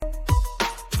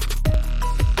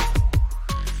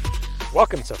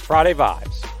Welcome to Friday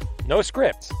Vibes. No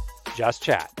script, just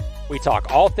chat. We talk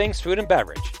all things food and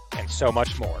beverage, and so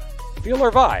much more. Feel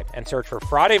our vibe and search for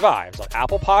Friday Vibes on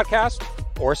Apple Podcasts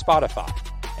or Spotify.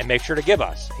 And make sure to give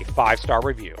us a 5-star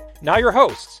review. Now your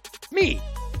hosts, me,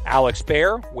 Alex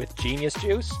Baer with Genius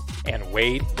Juice, and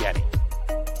Wade Yenny.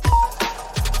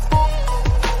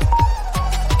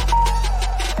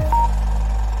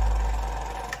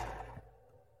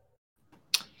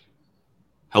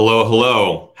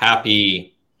 Hello.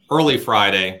 Happy early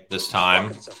Friday this time.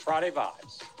 Welcome to Friday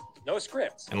Vibes. No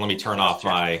scripts. And let me turn off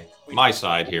my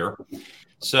side here.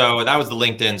 So that was the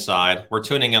LinkedIn side. We're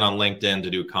tuning in on LinkedIn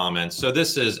to do comments. So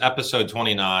this is episode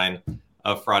 29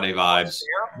 of Friday Vibes.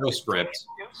 No script,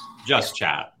 just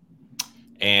chat.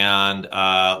 And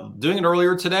doing it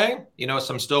earlier today,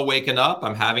 so I'm still waking up.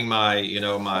 I'm having my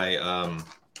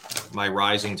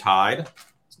rising tide,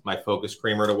 my focus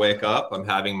creamer to wake up. I'm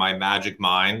having my magic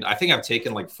mind. I think I've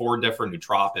taken like 4 different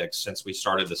nootropics since we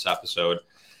started this episode.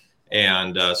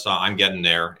 And so I'm getting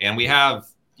there. And we have,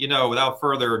 without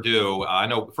further ado, I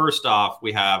know first off,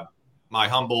 we have my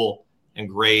humble and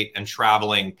great and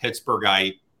traveling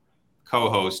Pittsburghite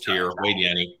co-host here, Wade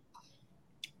Yenny.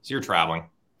 So you're traveling.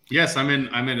 Yes, I'm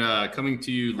coming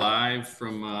to you live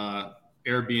from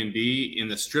Airbnb in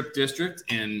the Strip District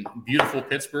in beautiful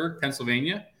Pittsburgh,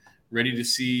 Pennsylvania. Ready to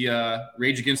see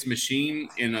Rage Against the Machine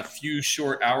in a few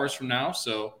short hours from now.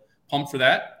 So pumped for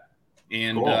that.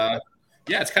 And cool.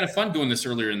 It's kind of fun doing this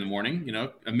earlier in the morning.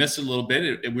 I miss it a little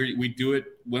bit. We do it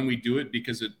when we do it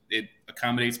because it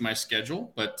accommodates my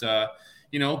schedule. But,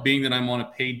 being that I'm on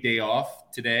a paid day off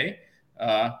today,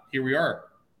 here we are.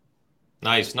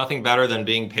 Nice. Nothing better than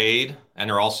being paid. And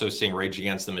they're also seeing Rage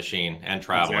Against the Machine and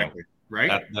traveling. Exactly.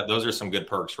 Right. Those are some good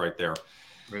perks right there.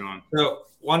 Right on. So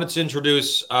wanted to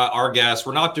introduce our guest.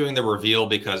 We're not doing the reveal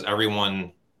because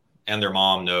everyone and their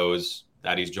mom knows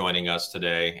that he's joining us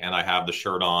today. And I have the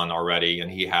shirt on already, and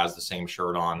he has the same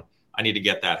shirt on. I need to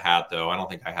get that hat, though. I don't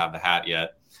think I have the hat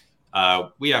yet.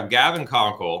 We have Gavin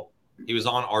Konkel. He was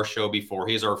on our show before.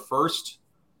 He's our first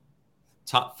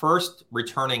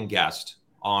returning guest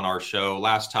on our show.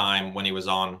 Last time when he was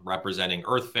on representing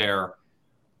Earth Fare.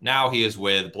 Now he is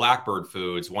with Blackbird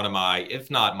Foods, one of my,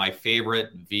 if not my favorite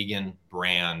vegan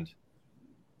brand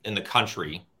in the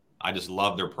country. I just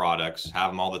love their products,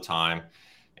 have them all the time.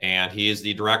 And he is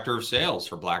the director of sales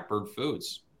for Blackbird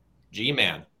Foods.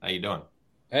 G-Man, how you doing?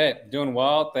 Hey, doing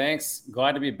well. Thanks.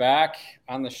 Glad to be back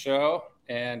on the show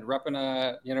and repping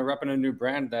a new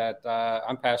brand that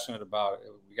I'm passionate about.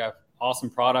 We got awesome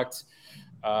products.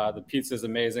 The pizza is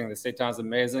amazing. The seitan is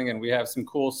amazing. And we have some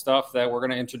cool stuff that we're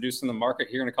going to introduce in the market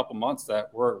here in a couple months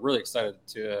that we're really excited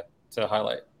to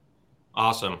highlight.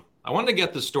 Awesome. I wanted to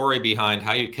get the story behind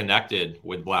how you connected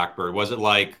with Blackbird. Was it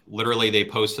like literally they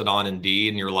posted on Indeed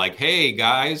and you're like, hey,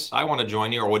 guys, I want to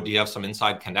join you? Or do you have some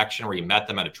inside connection where you met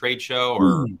them at a trade show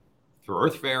or through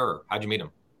Earth Fare? Or how'd you meet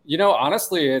them?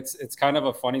 Honestly, it's kind of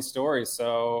a funny story.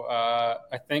 So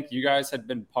I think you guys had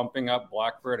been pumping up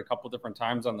Blackbird a couple different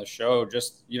times on the show,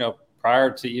 just,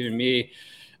 prior to even me,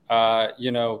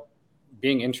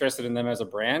 being interested in them as a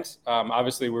brand.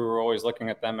 Obviously, we were always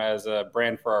looking at them as a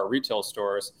brand for our retail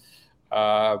stores,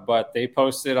 but they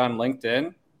posted on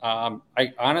LinkedIn.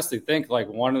 I honestly think like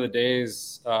one of the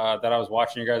days that I was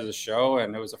watching you guys' show,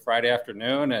 and it was a Friday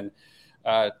afternoon, and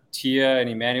Tia and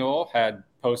Emmanuel had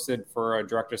posted for a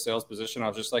director of sales position. I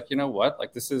was just like, you know what?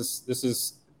 Like this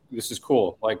is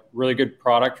cool. Like really good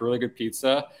product, really good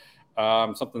pizza,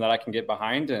 something that I can get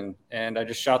behind. And I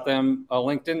just shot them a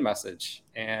LinkedIn message.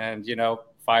 And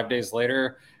 5 days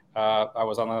later, I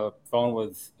was on the phone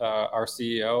with our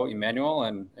CEO Emmanuel,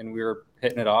 and we were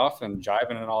hitting it off and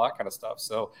jiving and all that kind of stuff.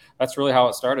 So that's really how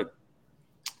it started.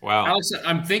 Wow. Alex,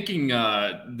 I'm thinking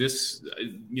this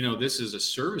is a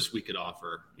service we could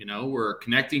offer. We're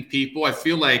connecting people. I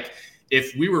feel like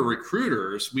if we were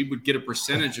recruiters, we would get a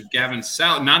percentage of Gavin's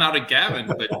salary, not out of Gavin,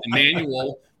 but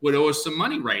Emmanuel would owe us some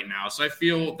money right now. So I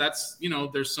feel that's,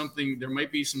 there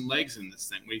might be some legs in this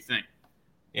thing. What do you think?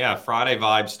 Yeah. Friday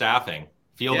vibe staffing.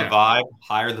 Feel the vibe,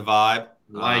 hire the vibe.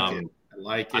 I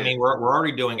like it. I mean, we're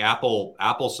already doing Apple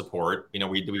support.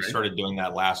 We started doing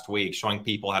that last week, showing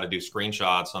people how to do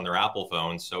screenshots on their Apple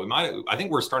phones. So I think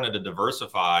we're starting to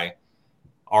diversify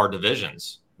our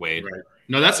divisions, Wade. Right.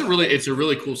 No, it's a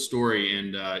really cool story.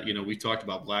 And, we talked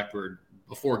about Blackbird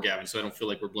before, Gavin, so I don't feel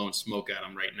like we're blowing smoke at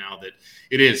them right now. That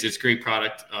it's great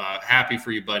product. Happy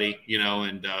for you, buddy.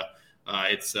 And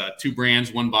it's 2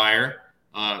 brands, 1 buyer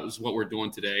is what we're doing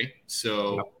today.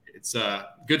 So. Yep. It's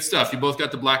good stuff. You both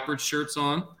got the Blackbird shirts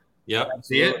on. Yep.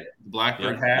 See it? The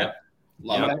Blackbird hat.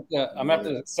 Love it. I'm gonna have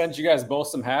to send you guys both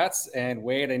some hats, and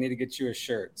Wade, I need to get you a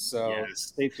shirt. So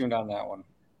stay tuned on that one.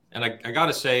 And I got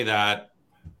to say that,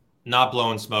 not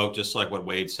blowing smoke, just like what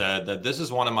Wade said, that this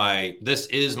is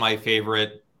my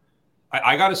favorite.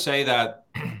 I got to say that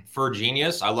for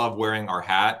Genius, I love wearing our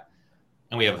hat,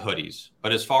 and we have hoodies.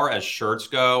 But as far as shirts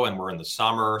go, and we're in the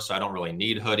summer, so I don't really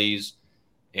need hoodies,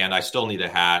 and I still need a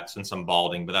hat since I'm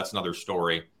balding, but that's another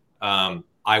story.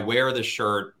 I wear the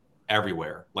shirt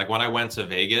everywhere. Like when I went to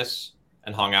Vegas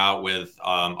and hung out with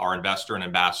our investor and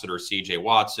ambassador, CJ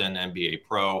Watson, NBA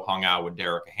pro, hung out with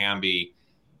Derek Hamby,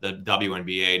 the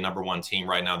WNBA #1 team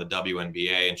right now, the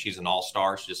WNBA, and she's an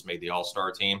all-star. She just made the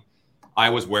all-star team. I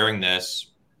was wearing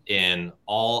this in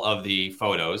all of the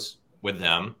photos with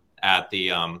them at the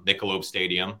Michelob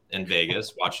Stadium in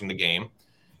Vegas, watching the game.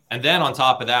 And then on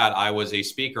top of that, I was a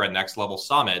speaker at Next Level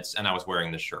Summits, and I was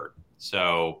wearing the shirt.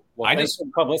 So thanks for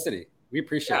the publicity. We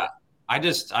appreciate it.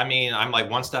 I'm like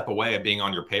one step away of being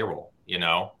on your payroll, you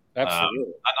know?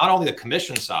 Absolutely. Not only the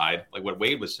commission side, like what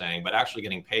Wade was saying, but actually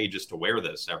getting paid just to wear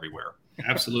this everywhere.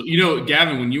 Absolutely. You know,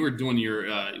 Gavin, when you were doing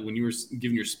when you were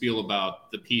giving your spiel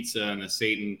about the pizza and the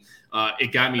Satan,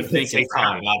 it got me thinking.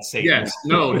 Satan, not Satan. Yes.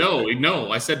 No.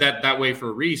 I said that way for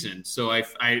a reason. So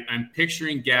I'm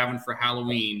picturing Gavin for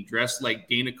Halloween dressed like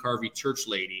Dana Carvey church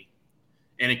lady,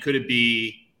 and it could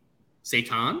be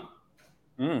Satan.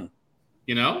 You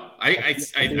know, I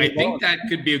think that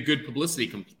could be a good publicity,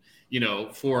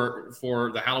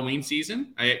 for the Halloween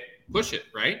season. I push it,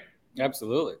 right?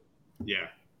 Absolutely.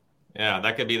 Yeah,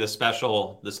 that could be the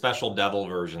special devil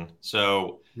version.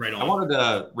 So right on. I wanted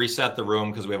to reset the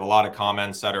room because we have a lot of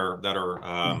comments that are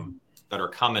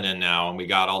coming in now, and we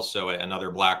got also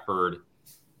another Blackbird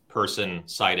person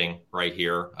sighting right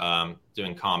here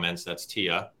doing comments. That's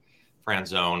Tia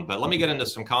Franzone. But let me get into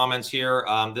some comments here.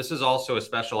 This is also a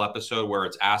special episode where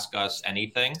it's Ask Us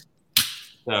Anything.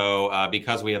 So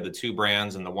because we have the two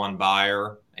brands and the one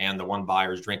buyer, and the one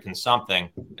buyer is drinking something,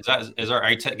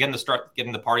 are you getting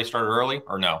the party started early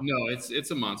or no? No, it's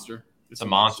a Monster. It's a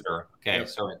Monster. Okay, yep.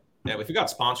 So if we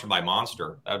got sponsored by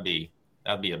Monster, that'd be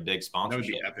a big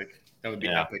sponsorship. That would be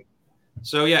epic.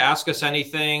 So ask us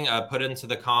anything. Put it into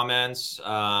the comments.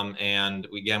 And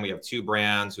we have two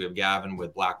brands. We have Gavin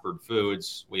with Blackbird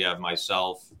Foods. We have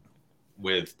myself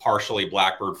with partially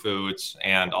Blackbird Foods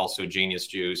and also Genius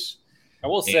Juice. I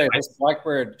will say this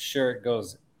Blackbird shirt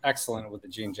goes excellent with the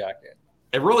jean jacket.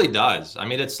 It really does. I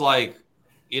mean, it's like,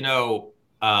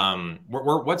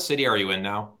 what city are you in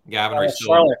now, Gavin? Are you still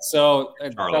Charlotte. So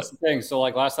Charlotte. That's the thing. So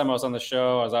like last time I was on the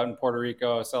show, I was out in Puerto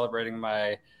Rico celebrating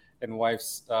my and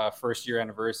wife's first year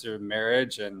anniversary of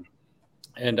marriage. And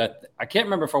I can't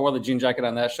remember if I wore the jean jacket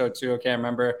on that show too. I can't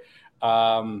remember.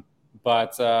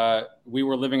 But we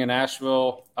were living in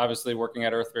Nashville, obviously working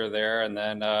at Earth Fair there. And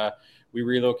then we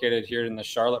relocated here in the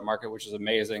Charlotte market, which is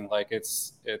amazing. Like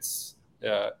it's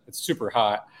super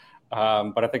hot.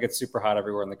 But I think it's super hot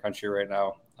everywhere in the country right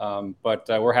now. But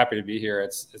we're happy to be here.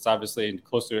 It's obviously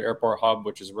close to an airport hub,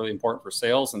 which is really important for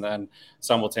sales. And then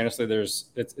simultaneously,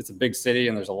 it's a big city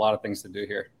and there's a lot of things to do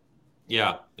here.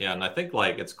 Yeah. And I think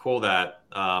like it's cool that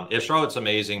Charlotte's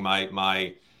amazing.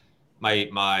 My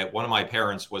one of my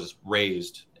parents was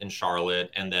raised in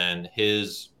Charlotte, and then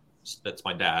that's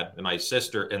my dad, and my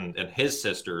sister and his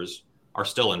sisters are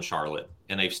still in Charlotte,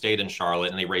 and they've stayed in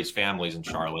Charlotte, and they raised families in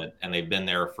Charlotte, and they've been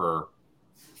there for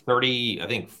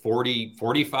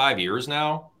 45 years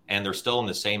now, and they're still in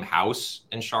the same house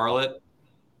in Charlotte.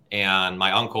 And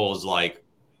my uncle is like,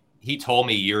 he told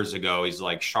me years ago, he's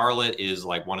like, Charlotte is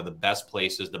like one of the best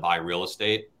places to buy real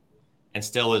estate, and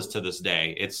still is to this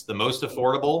day. It's the most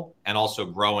affordable and also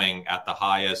growing at the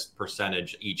highest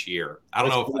percentage each year. I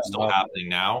don't know if it's still happening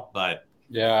now, but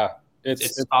yeah,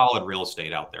 it's solid real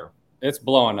estate out there. It's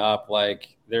blowing up.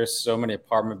 Like there's so many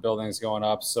apartment buildings going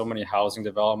up, so many housing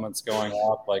developments going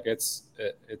up. Like it's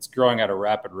growing at a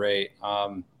rapid rate.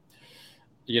 From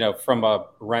a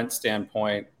rent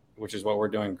standpoint, which is what we're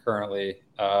doing currently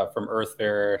from Earth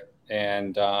Fair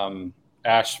and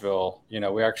Asheville,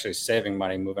 we're actually saving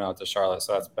money moving out to Charlotte.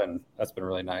 So that's been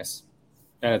really nice.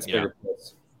 And it's a bigger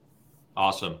place.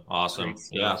 Awesome.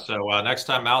 Yeah. So next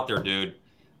time out there, dude,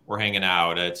 we're hanging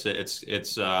out. It's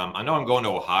I know I'm going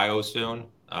to Ohio soon.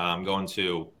 I'm going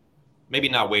to maybe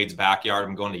not Wade's backyard.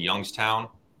 I'm going to Youngstown.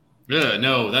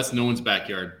 No, that's no one's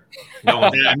backyard.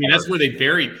 I mean, that's where they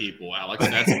bury people, Alex.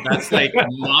 That's like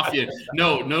mafia.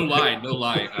 No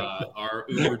lie. Our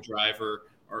Uber driver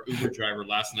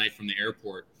last night from the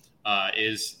airport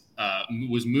was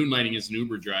moonlighting as an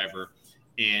Uber driver,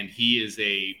 and he is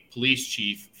a police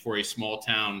chief for a small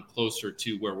town closer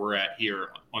to where we're at here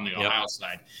on the Ohio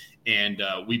side. And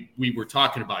we were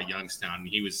talking about Youngstown. And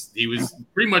he was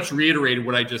pretty much reiterated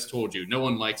what I just told you. No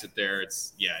one likes it there.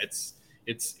 It's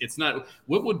not.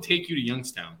 What would take you to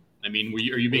Youngstown? I mean,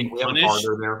 are you being punished?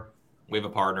 We have a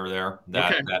partner there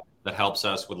that helps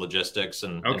us with logistics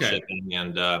and shipping.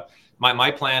 And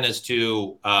my plan is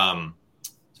to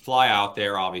fly out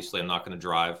there. Obviously, I'm not going to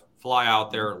drive. Fly out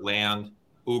there, land,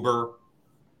 Uber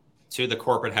to the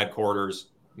corporate headquarters,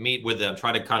 meet with them,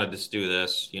 try to kind of just do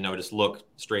this, just look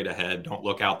straight ahead. Don't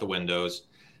look out the windows.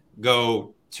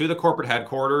 Go to the corporate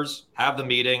headquarters, have the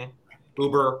meeting,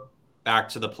 Uber, back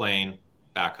to the plane,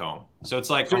 back home. So it's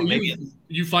like, maybe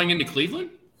you flying into Cleveland?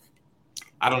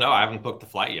 I don't know. I haven't booked the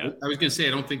flight yet. I was going to say,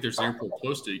 I don't think there's an airport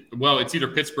close to you. Well, it's either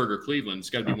Pittsburgh or Cleveland. It's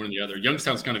got to be one or the other.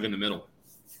 Youngstown's kind of in the middle.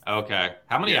 Okay.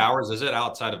 How many hours is it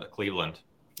outside of Cleveland,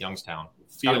 Youngstown?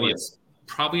 It's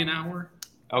probably an hour.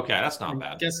 Okay, that's not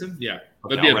bad. Guessing, yeah.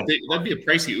 Okay, that'd be a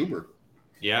pricey Uber.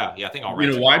 Yeah, I think I'll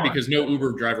rent. You know why? Because no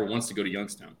Uber driver wants to go to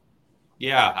Youngstown.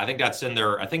 Yeah, I think that's in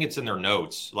their. I think it's in their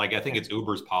notes. Like, I think it's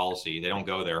Uber's policy. They don't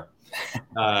go there.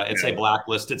 It's a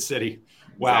blacklisted city.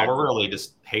 Wow, We're really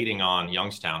just hating on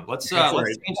Youngstown. Let's change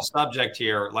the subject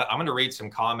here. I'm going to read some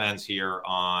comments here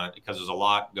because there's a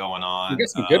lot going on. We got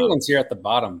some good ones here at the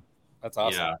bottom. That's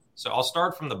awesome. Yeah, so I'll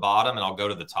start from the bottom and I'll go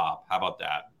to the top. How about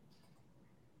that?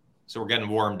 So we're getting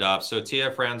warmed up. So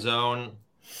Tia Franzone,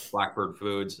 Blackbird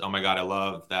Foods. Oh my God, I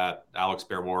love that Alex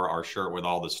Bear wore our shirt with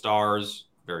all the stars.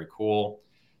 Very cool.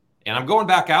 And I'm going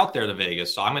back out there to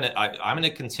Vegas. So I'm gonna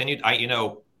continue.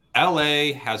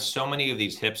 LA has so many of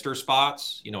these hipster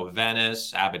spots.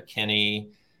 Venice, Abbot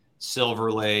Kinney,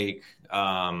 Silver Lake,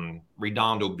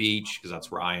 Redondo Beach, because that's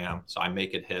where I am. So I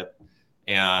make it hip,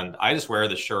 and I just wear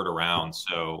the shirt around.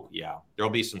 So yeah,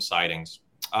 there'll be some sightings.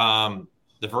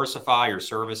 Diversify your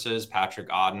services, Patrick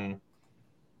Odden.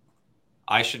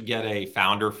 I should get a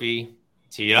founder fee,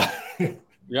 Tia.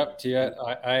 Yep,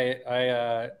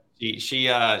 Tia.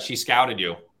 She scouted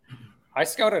you. I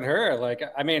scouted her.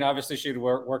 Obviously she'd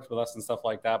worked with us and stuff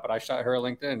like that, but I shot her a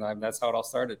LinkedIn. That's how it all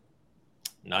started.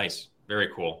 Nice, very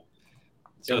cool.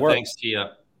 So thanks,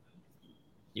 Tia.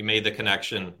 You made the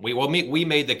connection. We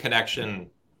made the connection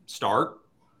start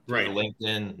to the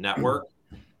LinkedIn network.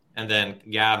 And then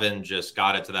Gavin just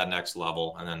got it to that next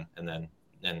level and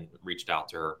then reached out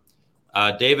to her.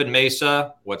 David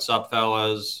Mesa, what's up,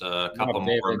 fellas? A couple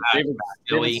more. David's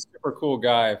a super cool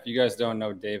guy. If you guys don't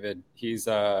know David, he's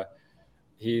a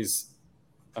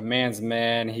man's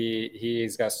man.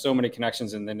 He's got so many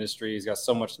connections in the industry. He's got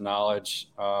so much knowledge.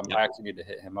 I actually need to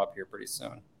hit him up here pretty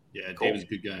soon. Yeah, cool. David's a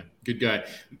good guy. Good guy.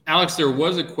 Alex, there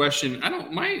was a question.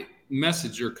 My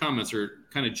message or comments are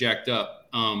kind of jacked up.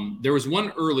 There was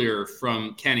one earlier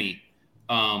from Kenny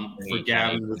for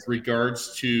Gavin with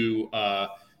regards to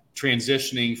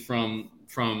transitioning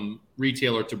from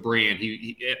retailer to brand.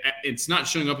 It's not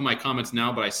showing up in my comments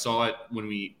now, but I saw it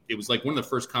it was like one of the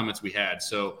first comments we had.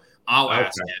 So I'll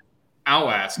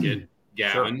ask it,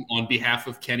 Gavin, on behalf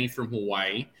of Kenny from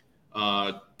Hawaii.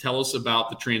 Tell us about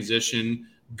the transition.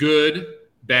 Good,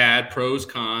 bad, pros,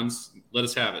 cons. Let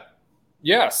us have it.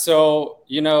 Yeah. So,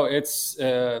 it's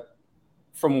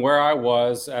from where I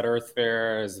was at Earth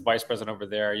Fair as vice president over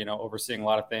there, overseeing a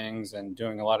lot of things and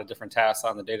doing a lot of different tasks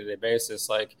on the day-to-day basis.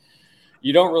 Like,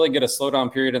 you don't really get a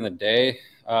slowdown period in the day,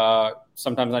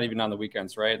 sometimes not even on the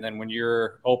weekends, right? And then when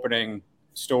you're opening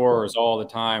stores all the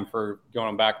time for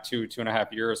going back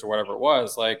 2.5 years or whatever it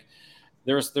was, like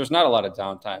there's not a lot of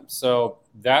downtime. So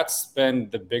that's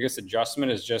been the biggest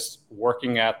adjustment, is just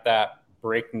working at that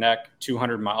breakneck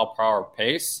 200 mile per hour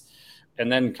pace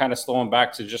and then kind of slowing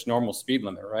back to just normal speed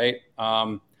limit, right?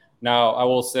 Now, I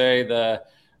will say the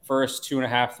first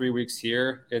 2.5-3 weeks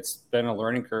here, it's been a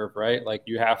learning curve, right? Like,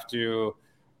 you have to,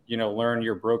 learn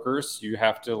your brokers, you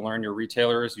have to learn your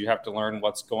retailers, you have to learn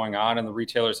what's going on in the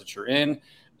retailers that you're in,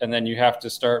 and then you have to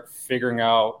start figuring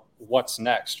out what's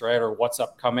next, right? Or what's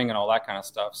upcoming and all that kind of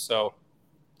stuff. So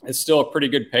it's still a pretty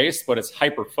good pace, but it's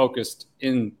hyper focused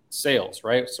in sales,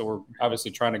 right? So we're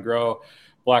obviously trying to grow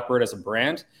Blackbird as a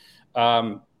brand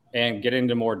and get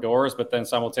into more doors, but then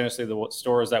simultaneously the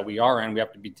stores that we are in, we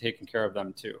have to be taking care of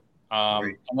them too.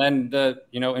 And then the,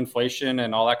 inflation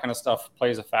and all that kind of stuff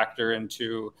plays a factor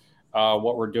into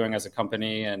what we're doing as a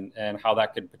company and how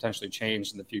that could potentially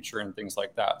change in the future and things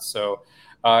like that. So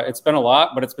it's been a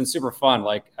lot, but it's been super fun.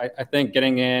 Like, I think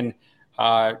getting in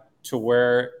to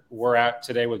where we're at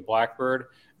today with Blackbird,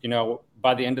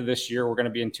 by the end of this year, we're going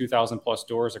to be in 2,000 plus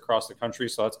doors across the country.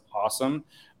 So that's awesome.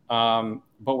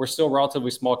 But we're still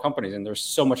relatively small companies, and there's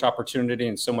so much opportunity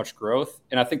and so much growth.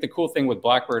 And I think the cool thing with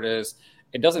Blackbird is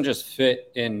it doesn't just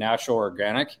fit in natural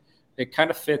organic. It kind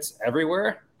of fits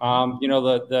everywhere.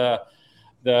 The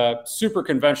the super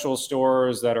conventional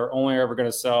stores that are only ever going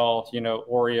to sell,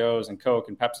 Oreos and Coke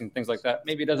and Pepsi and things like that,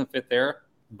 maybe it doesn't fit there.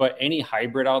 But any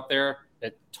hybrid out there,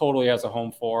 it totally has a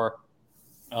home for.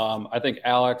 I think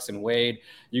Alex and Wade,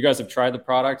 you guys have tried the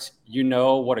product. You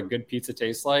know what a good pizza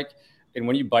tastes like. And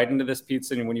when you bite into this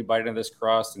pizza and when you bite into this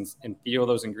crust and feel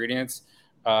those ingredients,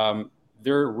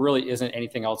 there really isn't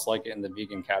anything else like it in the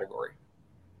vegan category.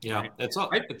 Yeah,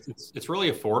 it's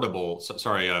really affordable. So,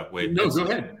 sorry, Wade. No, go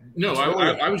ahead. No,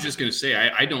 I was just going to say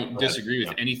I don't disagree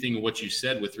with anything of what you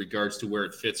said with regards to where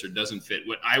it fits or doesn't fit.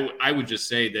 What I would just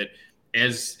say that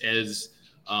as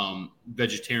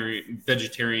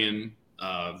vegetarian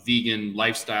vegan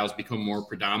lifestyles become more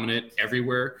predominant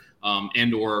everywhere,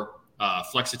 and or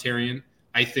flexitarian,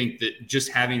 I think that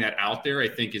just having that out there, I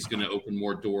think, is going to open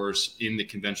more doors in the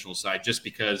conventional side, just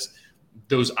because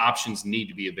those options need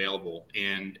to be available,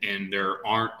 and there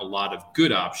aren't a lot of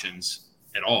good options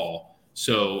at all.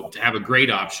 So to have a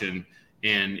great option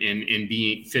and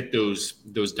fit those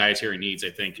dietary needs, I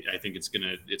think it's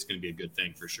gonna be a good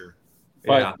thing for sure.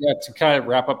 But yeah, to kind of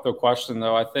wrap up the question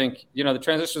though, I think, the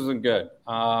transition has been good.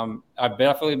 I've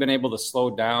definitely been able to slow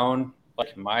down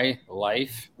like my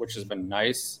life, which has been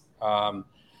nice.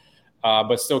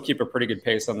 But still keep a pretty good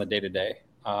pace on the day to day,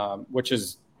 which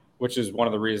is one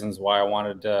of the reasons why I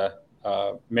wanted to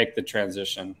make the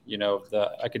transition.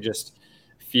 I could just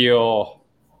feel,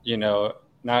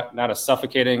 not a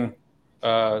suffocating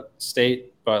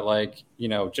state, but like,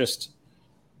 just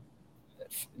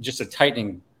a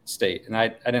tightening state. And I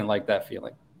didn't like that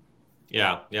feeling.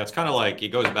 Yeah. It's kind of like, it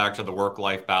goes back to the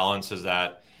work-life balance, is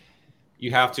that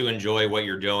you have to enjoy what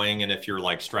you're doing. And if you're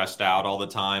like stressed out all the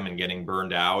time and getting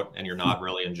burned out and you're not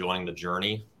really enjoying the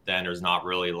journey, then there's not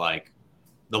really like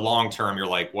the long term. You're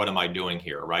like, what am I doing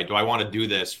here? Right. Do I want to do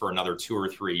this for another 2 or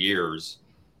 3 years?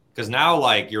 Because now,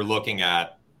 like, you're looking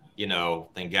at,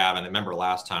 think Gavin, remember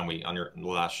last time on your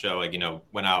last show, like,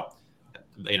 went out,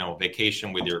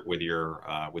 vacation with your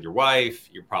wife.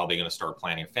 You're probably going to start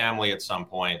planning a family at some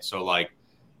point. So like,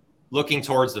 looking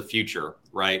towards the future,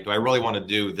 right? Do I really want to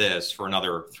do this for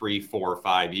another 3, 4,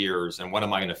 5 years? And what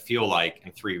am I going to feel like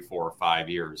in 3, 4, or 5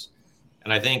 years?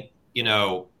 And I think,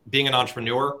 being an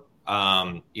entrepreneur,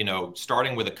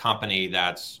 starting with a company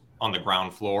that's on the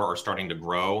ground floor or starting to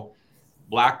grow,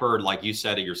 Blackbird, like you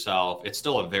said it yourself, it's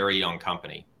still a very young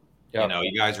company. Yep.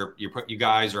 You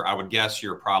guys are, I would guess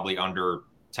you're probably under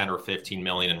 10 or 15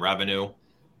 million in revenue,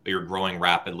 but you're growing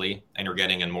rapidly and you're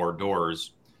getting in more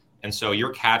doors. And so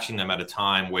you're catching them at a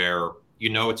time where,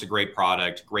 it's a great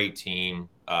product, great team,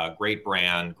 great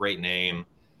brand, great name.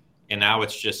 And now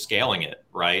it's just scaling it,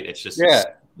 right? It's just,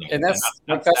 and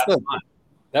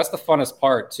that's the funnest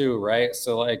part too, right?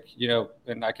 So like,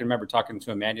 and I can remember talking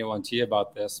to Emmanuel and Tia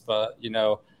about this, but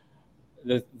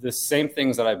the same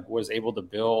things that I was able to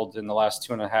build in the last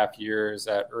 2.5 years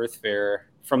at Earth Fare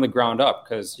from the ground up,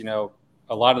 because,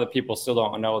 a lot of the people still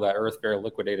don't know that Earth Fare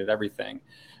liquidated everything.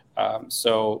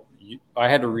 So I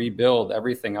had to rebuild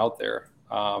everything out there,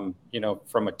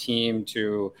 from a team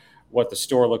to what the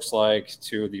store looks like,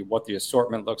 to what the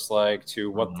assortment looks like, to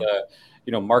what the,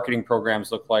 marketing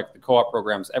programs look like, the co-op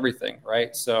programs, everything.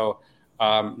 Right. So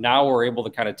now we're able to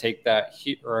kind of take that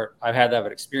or I've had that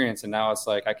experience. And now it's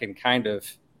like, I can kind of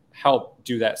help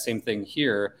do that same thing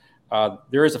here.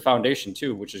 There is a foundation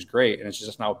too, which is great. And it's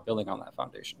just now building on that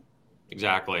foundation.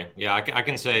 Exactly. Yeah, I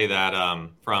can say that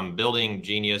from building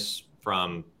Genius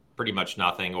from pretty much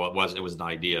nothing, it was an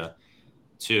idea,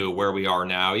 to where we are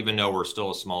now, even though we're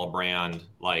still a small brand,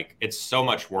 like, it's so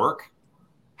much work.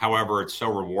 However, it's so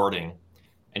rewarding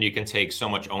and you can take so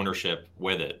much ownership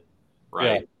with it,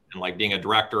 right? Yeah. And like being a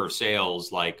director of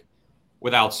sales, like,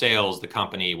 without sales, the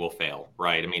company will fail,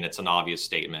 right? I mean, it's an obvious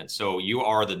statement. So you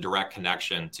are the direct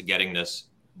connection to getting this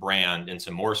brand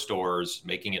into more stores,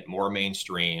 making it more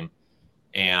mainstream.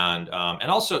 And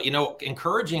also,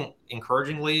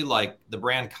 encouragingly, like the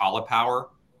brand Cauliflower,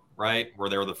 right, where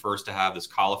they were the first to have this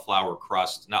cauliflower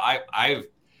crust. Now,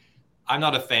 I'm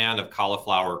not a fan of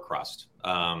cauliflower crust,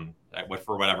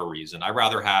 for whatever reason. I'd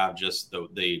rather have just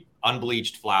the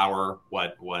unbleached flour.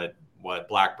 What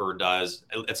Blackbird does,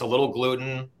 it's a little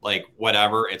gluten, like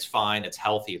whatever, it's fine, it's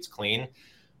healthy, it's clean.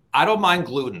 I don't mind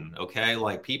gluten. Okay,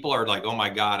 like people are like, oh my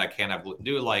God, I can't have gluten.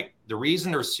 Dude, like the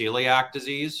reason there's celiac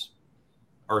disease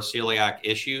or celiac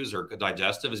issues or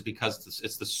digestive is because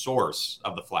it's the source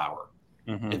of the flour.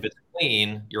 Mm-hmm. If it's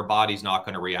clean, your body's not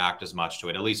going to react as much to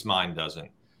it. At least mine doesn't.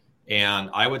 And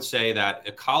I would say that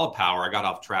at Cauliflower, I got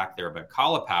off track there, but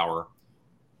Cauliflower,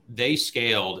 they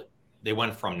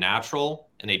went from natural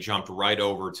and they jumped right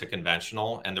over to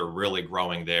conventional, and they're really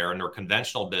growing there. And their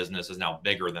conventional business is now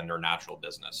bigger than their natural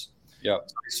business. Yeah.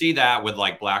 So I see that with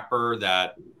like Blackbird,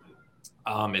 that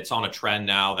it's on a trend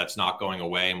now that's not going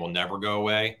away and will never go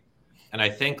away. And I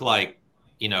think like,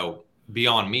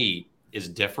 Beyond Meat is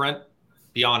different.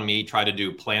 Beyond Meat try to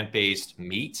do plant-based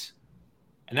meat.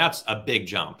 And that's a big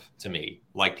jump to me.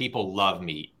 Like, people love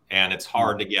meat, and it's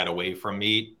hard to get away from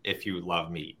meat if you love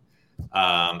meat.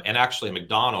 And actually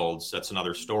McDonald's, that's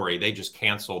another story. They just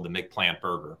canceled the McPlant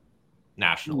burger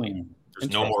nationally.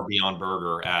 There's no more Beyond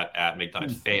Burger at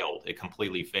McDonald's. It failed. It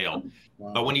completely failed.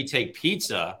 Wow. But when you take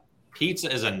pizza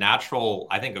is a natural,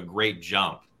 I think, a great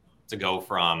jump to go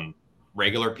from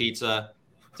regular pizza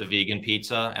to vegan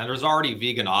pizza. And there's already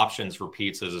vegan options for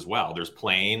pizzas as well. There's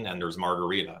plain and there's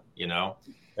margarita,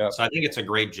 Yep. So I think it's a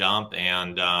great jump,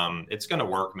 and it's going to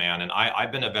work, man. And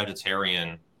I've been a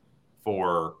vegetarian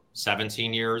for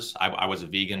 17 years. I was a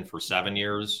vegan for 7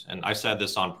 years. And I said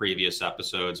this on previous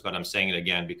episodes, but I'm saying it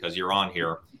again because you're on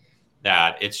here,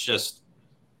 that it's just,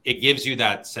 it gives you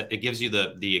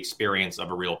the experience of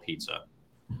a real pizza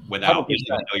without you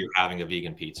know you're having a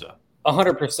vegan pizza.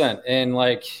 100%. And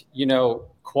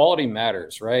quality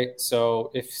matters, right? So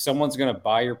if someone's going to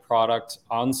buy your product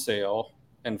on sale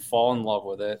and fall in love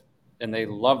with it, and they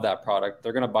love that product,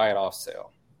 they're going to buy it off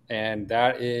sale. And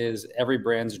that is every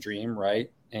brand's dream,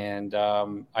 right? And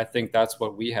I think that's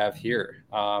what we have here.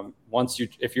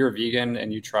 If you're a vegan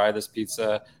and you try this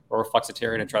pizza, or a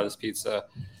flexitarian and try this pizza,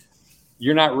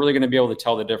 you're not really going to be able to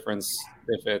tell the difference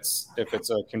if it's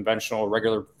a conventional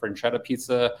regular pancetta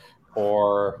pizza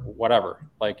or whatever.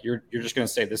 Like, you're just going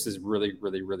to say this is really,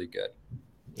 really, really good.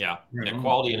 Yeah.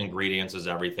 Quality and ingredients is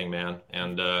everything, man.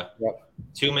 And there's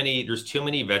too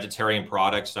many vegetarian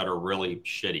products that are really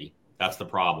shitty. That's the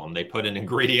problem. They put in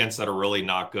ingredients that are really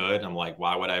not good. I'm like,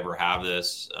 why would I ever have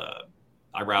this?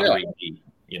 I'd rather eat meat,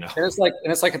 And it's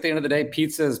like at the end of the day,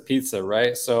 pizza is pizza,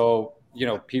 right? So,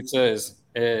 pizza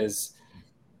is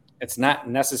it's not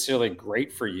necessarily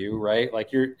great for you, right?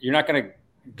 Like, you're not going to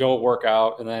go work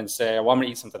out and then say, well, I'm going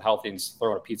to eat something healthy and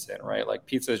throw a pizza in, right? Like,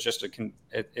 pizza is just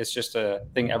it's just a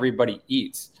thing everybody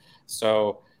eats.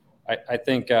 So I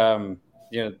think,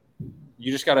 you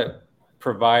just got to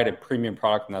provide a premium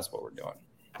product, and that's what we're doing.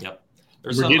 Yep.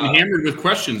 We're getting hammered with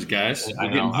questions, guys. We're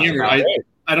getting hammered.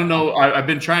 I don't know. I've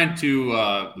been trying to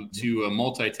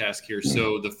multitask here.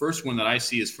 So the first one that I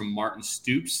see is from Martin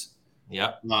Stoops.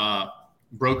 Yep.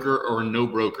 Broker or no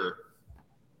broker?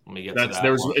 Let me get to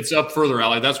that. It's up further,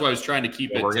 Ali. That's why I was trying to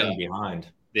keep it. We're getting behind.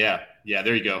 Yeah.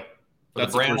 There you go.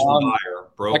 That's the brand buyer,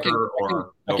 broker,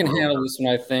 I can handle this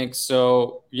one, I think.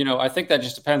 So, I think that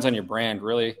just depends on your brand,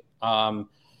 really.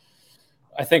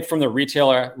 I think from the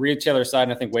retailer side,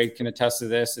 and I think Wade can attest to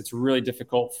this, it's really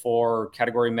difficult for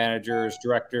category managers,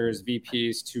 directors,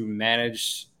 VPs to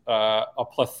manage a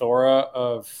plethora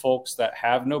of folks that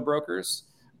have no brokers.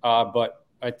 But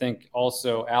I think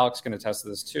also Alex can attest to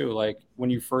this too. Like, when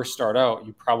you first start out,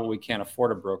 you probably can't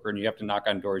afford a broker and you have to knock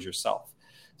on doors yourself.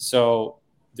 So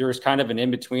there's kind of an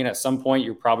in-between. At some point,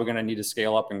 you're probably going to need to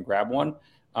scale up and grab one.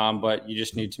 But you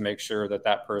just need to make sure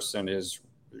that person is,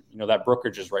 that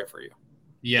brokerage is right for you.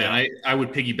 Yeah, and I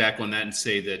would piggyback on that and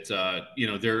say that,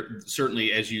 there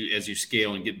certainly, as you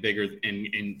scale and get bigger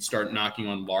and start knocking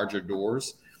on larger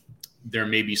doors, there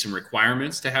may be some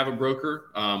requirements to have a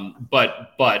broker. But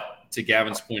to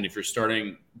Gavin's point, if you're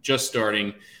just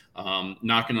starting,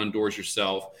 knocking on doors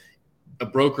yourself, a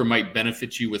broker might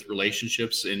benefit you with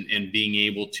relationships and being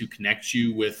able to connect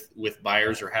you with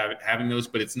buyers or having those,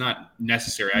 but it's not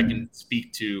necessary. I can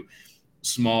speak to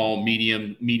small,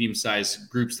 medium-sized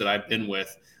groups that I've been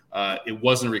with. It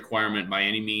wasn't a requirement by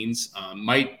any means.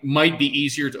 Might be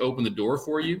easier to open the door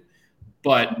for you,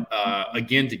 but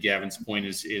again, to Gavin's point,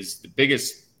 is the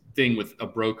biggest thing with a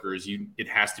broker is it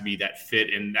has to be that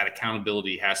fit, and that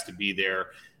accountability has to be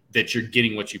there, that you're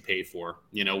getting what you pay for.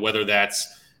 Whether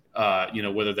that's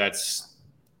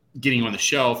getting on the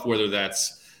shelf, whether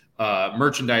that's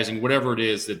merchandising, whatever it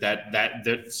is,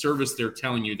 that service they're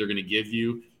telling you they're going to give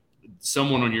you,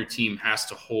 someone on your team has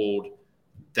to hold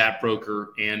that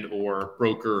broker and or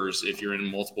brokers, if you're in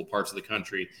multiple parts of the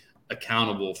country,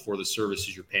 accountable for the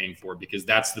services you're paying for, because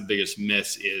that's the biggest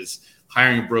miss, is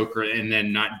hiring a broker and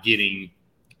then not getting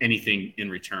anything in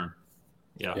return.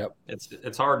 Yeah. Yep.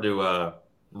 It's hard to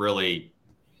really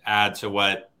add to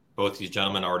what both these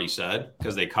gentlemen already said,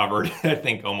 because they covered, I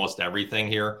think, almost everything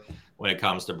here when it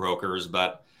comes to brokers.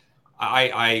 But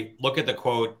I look at the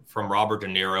quote from Robert De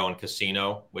Niro in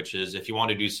Casino, which is, if you want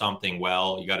to do something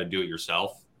well, you got to do it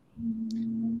yourself.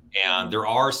 And there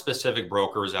are specific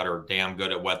brokers that are damn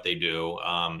good at what they do.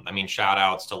 Shout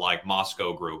outs to like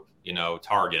Moscow Group,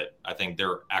 Target. I think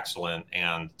they're excellent.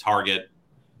 And Target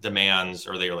demands,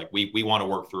 or they're like, we want to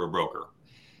work through a broker.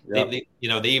 Yep.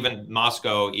 They even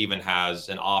Moscow even has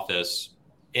an office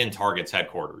in Target's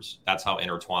headquarters. That's how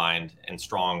intertwined and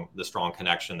strong the strong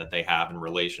connection that they have in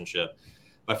relationship.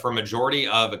 But for majority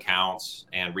of accounts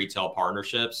and retail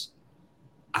partnerships,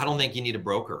 I don't think you need a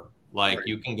broker. Like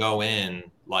you can go in,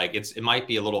 like it might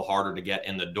be a little harder to get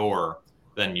in the door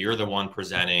than you're the one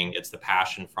presenting. It's the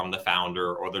passion from the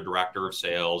founder or the director of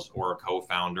sales or a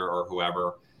co-founder or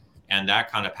whoever. And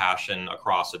that kind of passion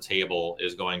across the table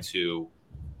is going to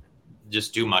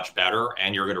just do much better.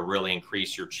 And you're going to really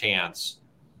increase your chance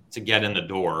to get in the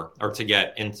door or to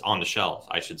get in on the shelf,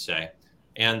 I should say.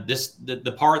 And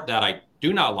the part that I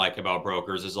do not like about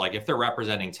brokers is like if they're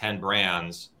representing 10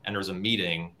 brands and there's a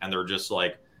meeting and they're just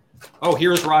like, oh,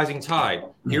 here's Rising Tide,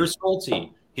 here's Schulte,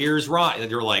 here's Ron.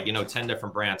 You're like, 10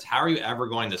 different brands. How are you ever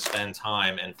going to spend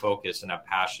time and focus and have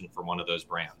passion for one of those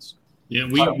brands? Yeah,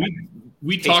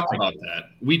 we talked about that.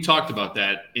 We talked about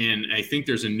that. And I think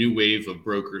there's a new wave of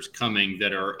brokers coming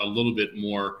that are a little bit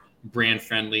more brand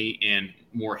friendly and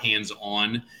more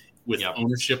hands-on with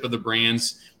ownership of the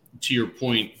brands. To your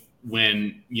point,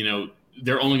 when,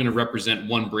 they're only going to represent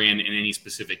one brand in any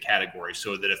specific category.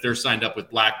 So that if they're signed up with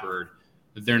Blackbird,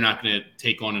 they're not going to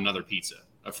take on another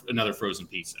frozen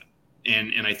pizza.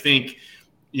 And I think,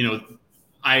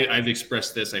 I've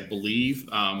expressed this, I believe,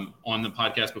 on the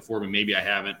podcast before, but maybe I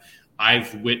haven't.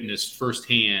 I've witnessed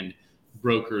firsthand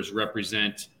brokers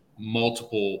represent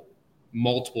multiple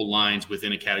lines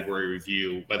within a category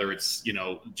review, whether it's,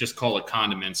 just call it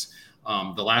condiments.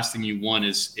 The last thing you want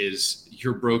is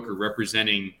your broker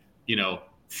representing,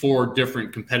 4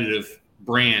 different competitive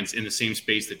brands in the same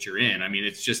space that you're in. I mean,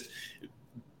 it's just,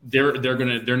 they're not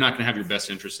going to have your best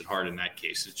interest at heart in that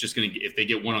case. It's just going to, if they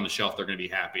get one on the shelf, they're going to be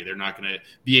happy. They're not going to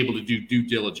be able to do due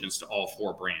diligence to all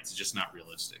 4 brands. It's just not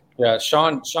realistic. Yeah.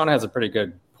 Sean has a pretty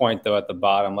good point though at the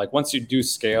bottom. Like once you do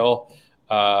scale,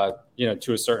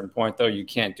 to a certain point though, you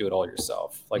can't do it all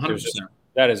yourself. Like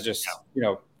that is just,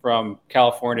 from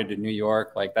California to New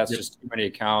York, like that's just too many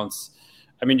accounts.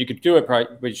 I mean, you could do it,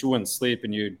 probably, but you wouldn't sleep,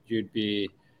 and you'd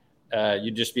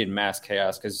just be in mass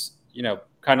chaos because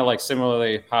kind of like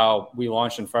similarly how we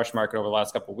launched in Fresh Market over the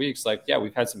last couple of weeks. Like, yeah,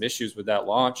 we've had some issues with that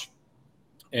launch,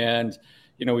 and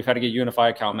we've had to get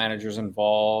unified account managers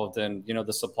involved, and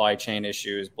the supply chain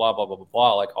issues, blah blah blah blah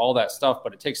blah, like all that stuff.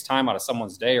 But it takes time out of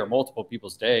someone's day or multiple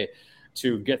people's day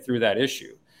to get through that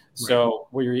issue. So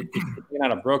where you're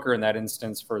on a broker in that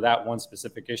instance for that one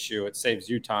specific issue, it saves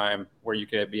you time where you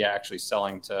could be actually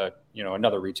selling to,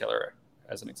 another retailer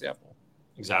as an example.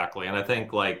 Exactly. And I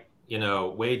think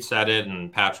Wade said it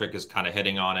and Patrick is kind of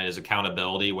hitting on it, is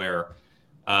accountability where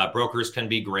brokers can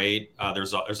be great.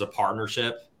 There's a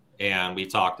partnership, and we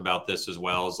talked about this as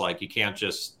well, is like you can't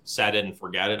just set it and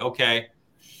forget it. Okay,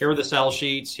 here are the sell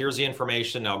sheets. Here's the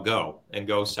information. Now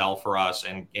go sell for us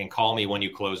and call me when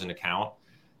you close an account.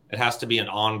 It has to be an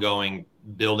ongoing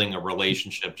building a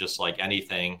relationship, just like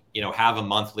anything. Have a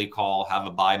monthly call, have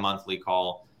a bi-monthly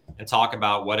call, and talk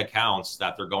about what accounts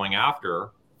that they're going after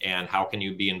and how can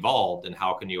you be involved and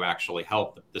how can you actually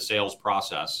help the sales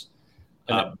process.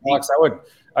 Alex,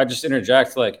 I just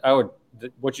interject.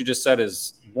 What you just said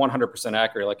is 100%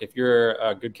 accurate. Like if you're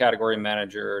a good category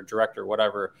manager, director,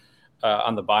 whatever,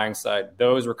 on the buying side,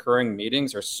 those recurring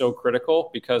meetings are so critical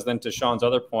because then to Sean's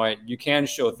other point, you can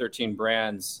show 13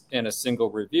 brands in a single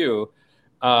review,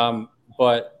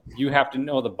 but you have to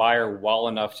know the buyer well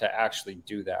enough to actually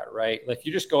do that, right? Like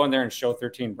you just go in there and show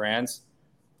 13 brands,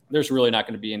 there's really not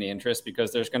going to be any interest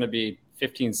because there's going to be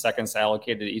 15 seconds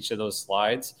allocated to each of those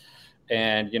slides.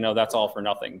 And, that's all for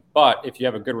nothing. But if you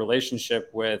have a good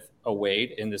relationship with a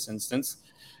Wade in this instance,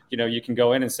 you can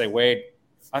go in and say, Wade,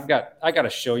 I got to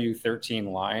show you 13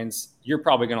 lines. You're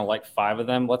probably going to like 5 of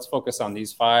them. Let's focus on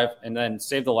these 5 and then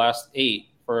save the last 8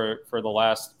 for the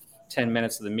last 10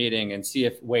 minutes of the meeting and see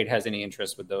if Wade has any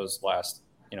interest with those last,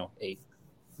 8.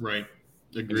 Right.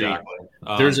 Agreed.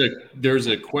 Exactly. There's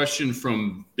a question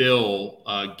from Bill,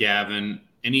 Gavin.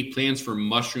 Any plans for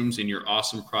mushrooms in your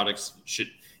awesome products?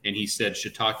 And he said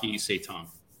shiitake seitan.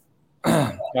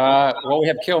 Well, we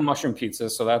have kale mushroom pizza,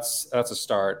 so that's a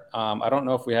start. I don't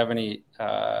know if we have any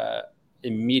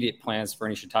immediate plans for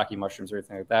any shiitake mushrooms or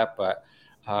anything like that, but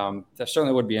that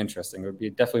certainly would be interesting. It would be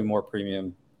definitely more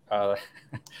premium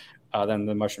than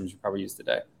the mushrooms you probably use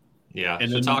today. Yeah,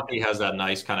 and shiitake has that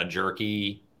nice kind of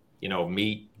jerky,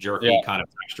 meat jerky kind of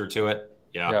texture to it.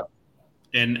 Yeah.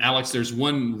 And Alex, there's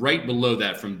one right below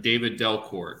that from David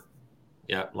Delcourt.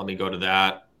 Yeah, let me go to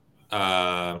that.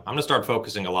 I'm going to start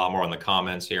focusing a lot more on the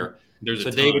comments here. So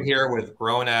David here with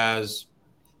Grown As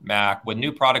Mac. With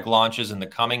new product launches in the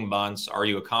coming months, are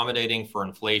you accommodating for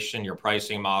inflation, your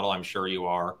pricing model? I'm sure you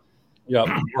are. Yeah.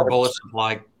 More bullish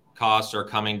supply costs are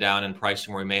coming down in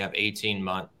pricing where we may have 18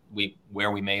 months,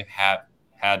 where we may have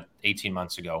had 18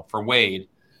 months ago. For Wade,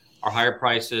 are higher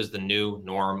prices the new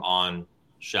norm on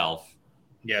shelf?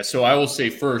 Yeah, so I will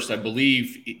say first, I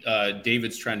believe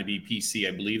David's trying to be PC.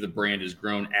 I believe the brand is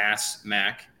Grown Ass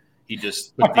Mac. He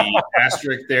just put the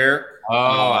asterisk there. Oh,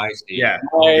 I see. Yeah.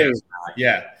 Nice.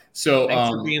 Yeah. So thanks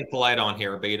for being polite on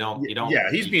here, but you don't. Yeah,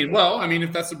 he's being well. I mean,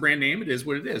 if that's the brand name, it is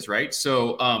what it is, right?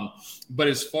 So, but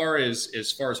as far as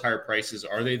higher prices,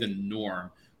 are they the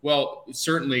norm? Well,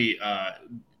 certainly,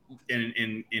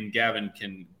 and Gavin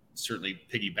can certainly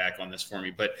piggyback on this for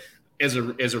me, but as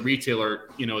a retailer,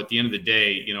 at the end of the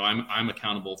day, I'm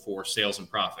accountable for sales and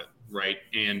profit, right?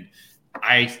 And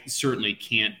I certainly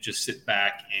can't just sit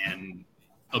back and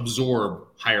absorb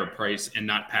higher price and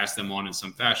not pass them on in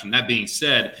some fashion. That being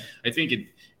said, I think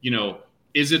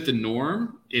is it the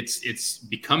norm? It's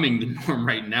becoming the norm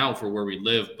right now for where we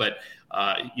live. But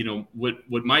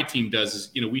what my team does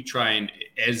is, we try and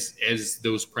as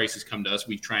those prices come to us,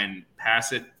 we try and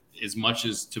pass it as much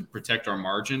as to protect our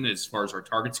margin as far as our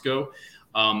targets go.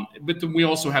 But then we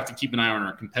also have to keep an eye on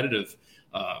our competitive,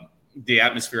 the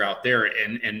atmosphere out there.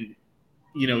 And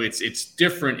it's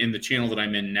different in the channel that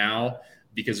I'm in now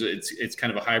because it's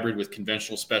kind of a hybrid with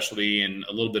conventional specialty and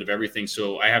a little bit of everything.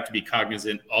 So I have to be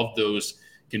cognizant of those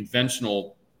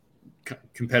conventional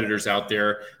competitors out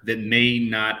there that may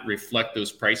not reflect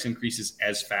those price increases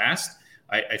as fast.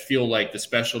 I feel like the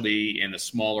specialty and the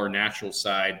smaller natural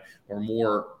side are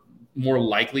more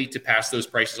likely to pass those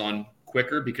prices on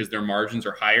quicker because their margins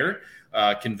are higher.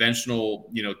 Conventional,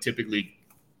 typically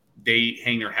they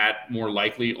hang their hat more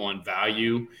likely on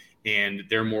value, and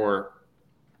they're more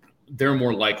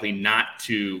likely not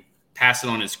to pass it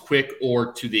on as quick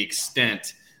or to the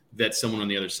extent that someone on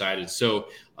the other side is. So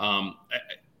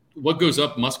what goes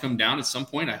up must come down at some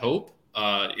point, I hope.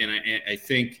 And I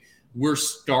think we're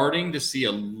starting to see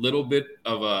a little bit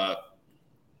of a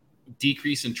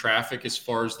decrease in traffic as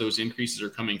far as those increases are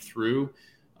coming through.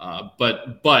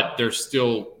 But they're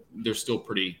still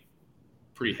pretty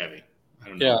heavy. I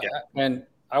don't know. Yeah. And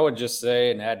I would just say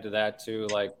and add to that too,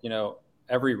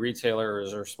 every retailer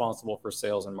is responsible for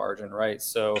sales and margin, right?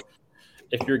 So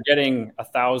if you're getting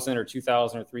 1,000 or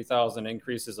 2,000 or 3,000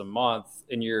 increases a month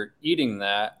and you're eating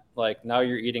that, now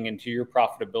you're eating into your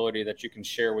profitability that you can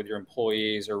share with your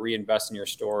employees or reinvest in your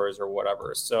stores or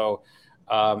whatever. So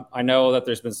I know that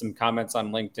there's been some comments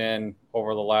on LinkedIn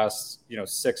over the last,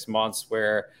 6 months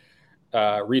where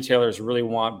retailers really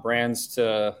want brands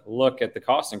to look at the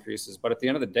cost increases. But at the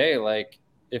end of the day,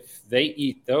 if they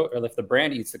eat or if the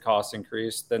brand eats the cost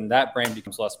increase, then that brand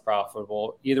becomes less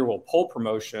profitable. Either will pull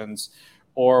promotions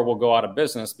or will go out of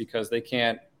business because they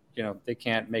can't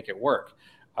make it work.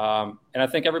 And I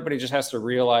think everybody just has to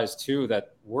realize too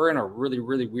that we're in a really,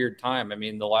 really weird time. I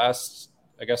mean, the last,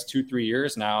 2-3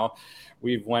 years now,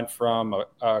 we've went from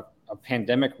a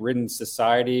pandemic-ridden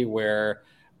society where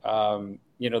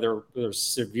there's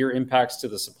severe impacts to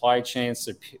the supply chain,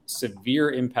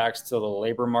 severe impacts to the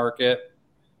labor market.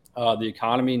 The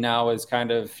economy now is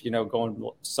kind of, going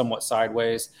somewhat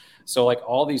sideways. So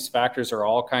all these factors are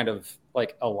all kind of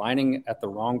aligning at the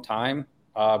wrong time,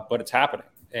 but it's happening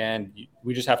and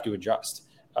we just have to adjust.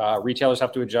 Retailers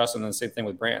have to adjust, and then same thing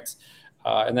with brands.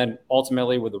 And then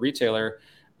ultimately with the retailer,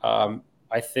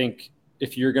 I think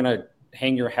if you're going to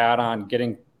hang your hat on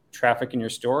getting traffic in your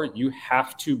store, you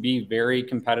have to be very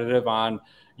competitive on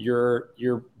your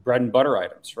bread and butter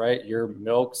items, right? Your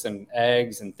milks and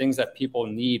eggs and things that people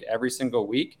need every single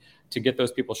week to get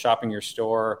those people shopping your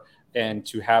store and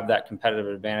to have that competitive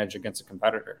advantage against a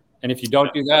competitor. And if you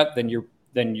don't do that,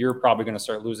 then you're probably going to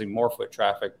start losing more foot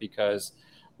traffic because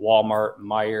Walmart,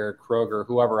 Meijer, Kroger,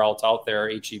 whoever else out there,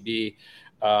 HEB,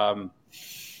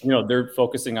 they're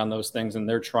focusing on those things and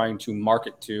they're trying to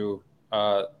market to,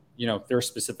 their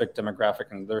specific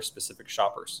demographic and their specific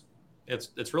shoppers.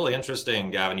 It's really interesting,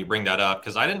 Gavin, you bring that up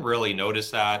because I didn't really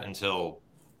notice that until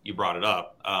you brought it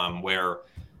up, where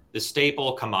the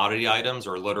staple commodity items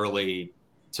are literally,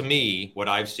 to me, what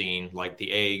I've seen, like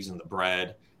the eggs and the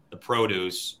bread, the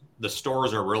produce, the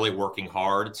stores are really working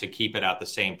hard to keep it at the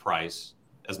same price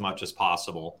as much as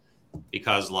possible.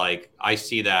 Because I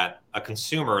see that a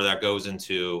consumer that goes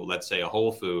into, let's say, a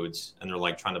Whole Foods and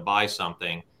they're trying to buy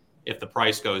something, if the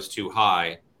price goes too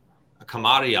high, a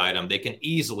commodity item, they can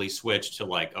easily switch to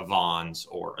a Vons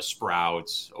or a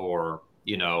Sprouts or,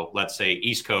 let's say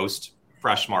East Coast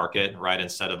Fresh Market, right?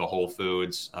 Instead of a Whole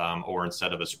Foods or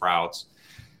instead of a Sprouts.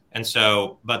 And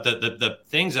so, but the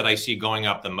things that I see going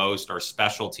up the most are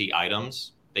specialty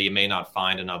items that you may not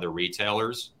find in other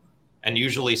retailers. And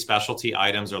usually specialty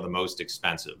items are the most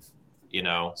expensive.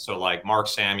 So like Mark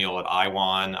Samuel at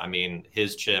I1, I mean,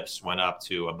 his chips went up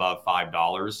to above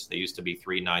 $5. They used to be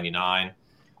 $3.99.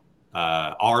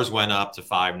 Ours went up to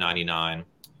 $5.99.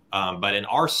 But in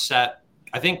our set,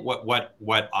 I think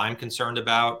what I'm concerned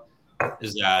about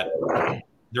is that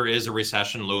there is a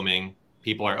recession looming.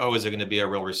 People are, is it going to be a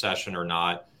real recession or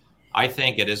not? I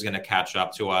think it is going to catch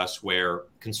up to us where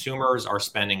consumers are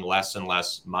spending less and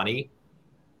less money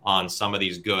on some of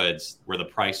these goods where the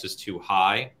price is too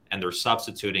high, and they're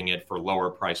substituting it for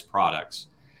lower priced products.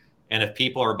 And if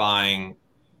people are buying,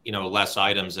 less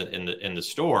items in the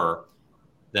store,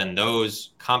 then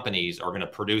those companies are going to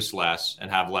produce less and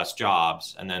have less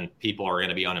jobs, and then people are going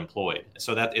to be unemployed.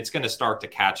 So that it's going to start to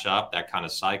catch up, that kind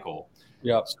of cycle.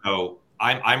 Yeah. So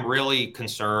I'm really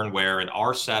concerned where in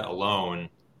our set alone,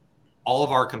 all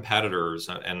of our competitors,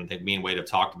 and me and Wade have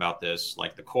talked about this,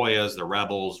 like the Koyas, the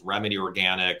Rebels, Remedy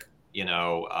Organic,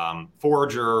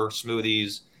 Forager,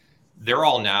 Smoothies, they're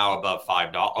all now above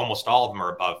 $5. Almost all of them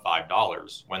are above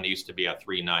 $5 when they used to be at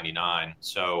 $3.99.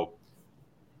 So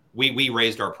we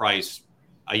raised our price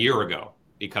a year ago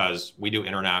because we do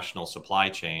international supply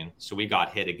chain. So we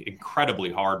got hit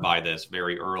incredibly hard by this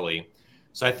very early.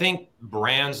 So I think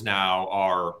brands now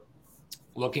are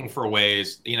looking for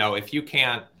ways, if you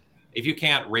can't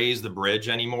raise the bridge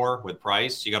anymore with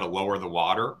price, you got to lower the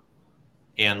water.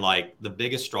 And like the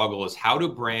biggest struggle is how do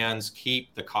brands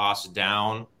keep the costs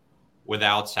down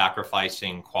without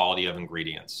sacrificing quality of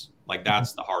ingredients? Like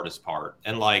that's the hardest part.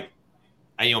 And like,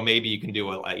 maybe you can do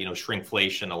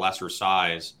shrinkflation, a lesser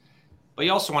size, but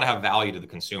you also want to have value to the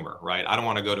consumer, right? I don't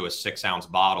want to go to a 6-ounce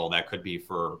bottle that could be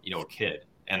for, a kid.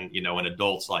 And, an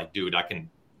adult's like, dude, I can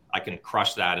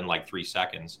crush that in like 3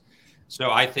 seconds.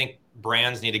 So I think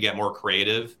brands need to get more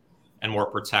creative and more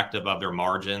protective of their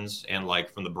margins. And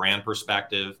like from the brand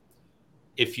perspective,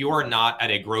 if you're not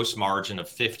at a gross margin of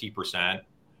 50%,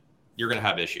 you're going to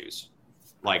have issues.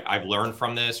 Like I've learned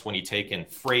from this, when you take in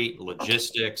freight,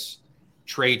 logistics,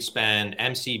 trade spend,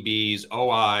 MCBs,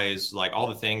 OIs, like all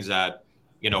the things that,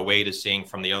 Wade is seeing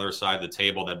from the other side of the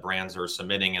table that brands are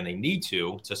submitting, and they need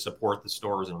to support the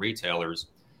stores and retailers.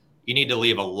 You need to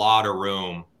leave a lot of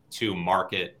room to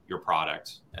market your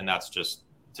product. And that's just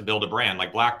to build a brand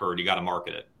like Blackbird, you got to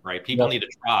market it, right? People need to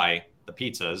try the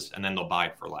pizzas and then they'll buy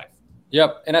it for life.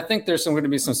 Yep. And I think there's going to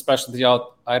be some specialty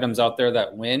items out there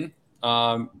that win,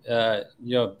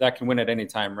 that can win at any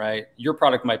time, right? Your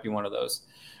product might be one of those.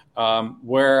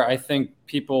 Where I think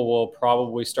people will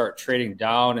probably start trading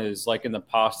down is like in the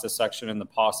pasta section and the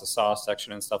pasta sauce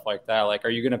section and stuff like that. Like, are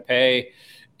you going to pay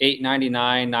 $8.99,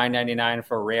 $9.99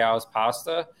 for Real's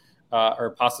pasta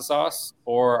or pasta sauce?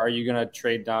 Or are you going to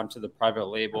trade down to the private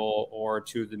label or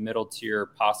to the middle tier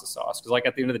pasta sauce? Because like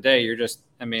at the end of the day,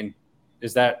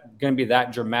 is that going to be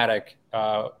that dramatic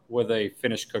with a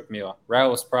finished cooked meal?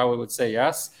 Real's probably would say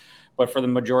yes. But for the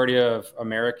majority of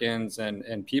Americans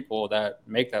and people that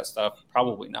make that stuff,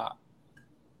 probably not.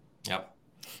 Yep.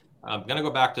 I'm going to go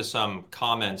back to some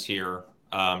comments here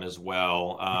as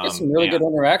well. Some really good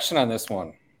interaction on this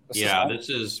one.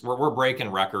 We're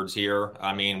breaking records here.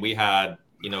 I mean, we had,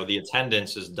 the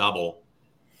attendance is double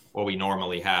what we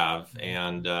normally have.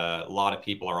 And a lot of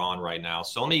people are on right now.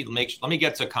 So let me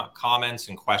get to comments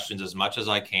and questions as much as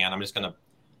I can. I'm just going to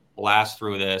blast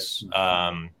through this.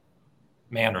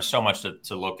 Man, there's so much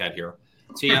to look at here.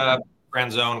 Tia, Friend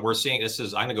Zone, we're seeing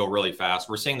I'm going to go really fast.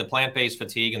 We're seeing the plant-based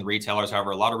fatigue in retailers.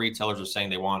 However, a lot of retailers are saying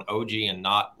they want OG and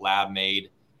not lab-made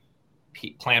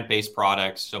plant-based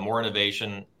products. So more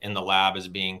innovation in the lab is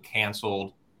being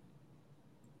canceled.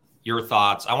 Your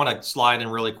thoughts? I want to slide in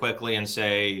really quickly and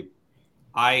say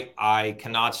I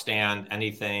cannot stand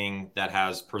anything that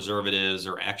has preservatives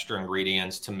or extra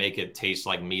ingredients to make it taste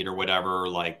like meat or whatever.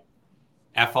 Like,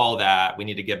 F all that. We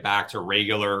need to get back to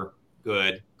regular,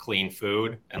 good, clean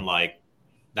food. And like,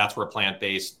 that's where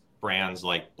plant-based brands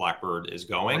like Blackbird is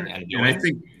going and doing. And I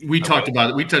think we talked about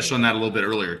it. We touched on that a little bit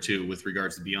earlier too, with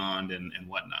regards to Beyond and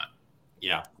whatnot.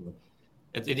 Yeah.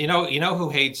 You know who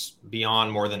hates Beyond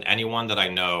more than anyone that I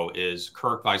know is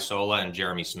Kirk Visola and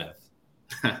Jeremy Smith.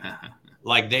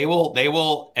 Like they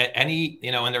will at any,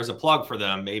 and there's a plug for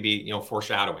them, maybe,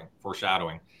 foreshadowing.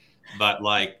 But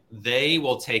like they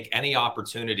will take any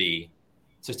opportunity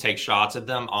to take shots at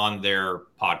them on their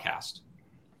podcast.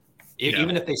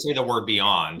 Even if they say the word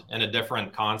Beyond in a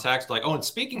different context, like, and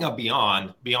speaking of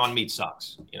Beyond Meat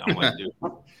sucks. I'm like, dude.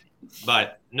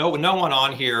 But no one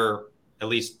on here, at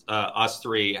least us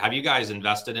three, have you guys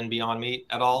invested in Beyond Meat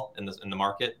at all in the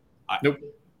market? Nope.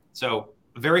 So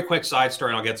very quick side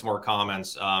story, and I'll get some more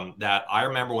comments. That I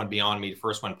remember when Beyond Meat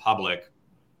first went public,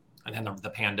 and then the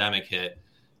pandemic hit.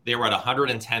 They were at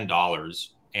 $110.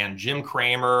 and Jim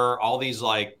Cramer, all these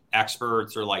like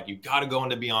experts are like, you got to go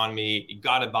into Beyond Meat. You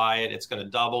got to buy it. It's going to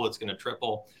double. It's going to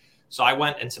triple. So I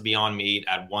went into Beyond Meat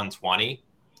at 120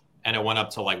 and it went up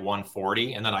to like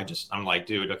 140. And then I'm like,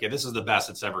 dude, okay, this is the best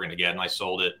it's ever going to get. And I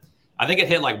sold it. I think it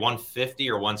hit like 150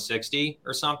 or 160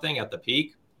 or something at the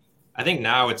peak. I think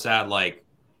now it's at like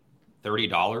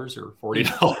 $30 or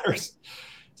 $40.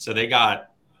 So they got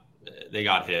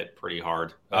hit pretty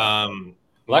hard.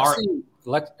 Lexi,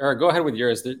 or go ahead with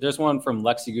yours. There's one from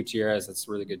Lexi Gutierrez that's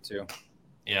really good too.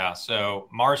 Yeah. So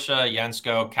Marcia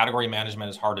Yensko, category management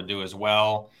is hard to do as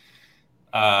well.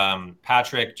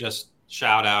 Patrick, just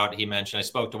shout out. He mentioned, I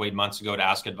spoke to Wade months ago to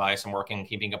ask advice. I'm working,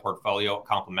 keeping a portfolio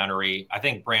complementary. I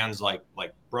think brands like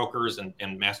brokers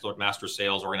and master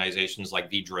sales organizations like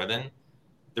V Driven,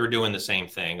 they're doing the same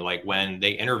thing. Like when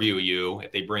they interview you,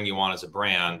 if they bring you on as a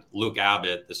brand, Luke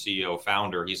Abbott, the CEO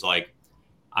founder, he's like,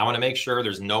 I want to make sure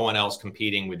there's no one else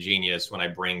competing with Genius when I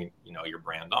bring, your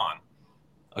brand on.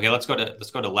 Okay, let's go to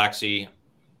Lexi.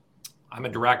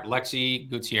 Lexi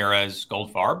Gutierrez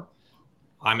Goldfarb.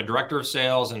 I'm a director of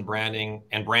sales and branding,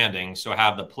 so I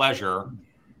have the pleasure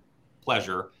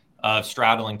of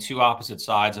straddling two opposite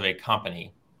sides of a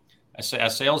company.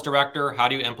 As sales director, how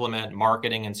do you implement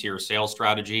marketing into your sales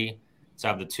strategy to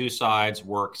have the two sides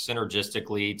work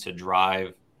synergistically to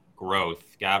drive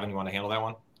growth? Gavin, you want to handle that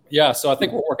one? Yeah, so I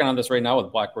think we're working on this right now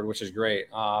with Blackbird, which is great.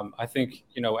 I think,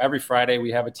 every Friday we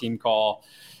have a team call,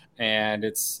 and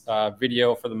it's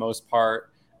video for the most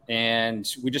part, and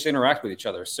we just interact with each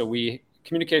other. So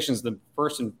communication is the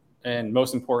first and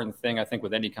most important thing, I think,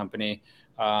 with any company.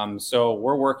 So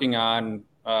we're working on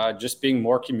just being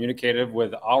more communicative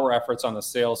with our efforts on the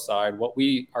sales side, what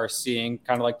we are seeing,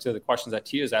 kind of like to the questions that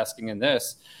Tia is asking in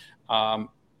this.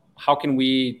 How can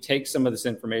we take some of this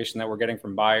information that we're getting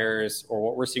from buyers or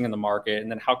what we're seeing in the market, and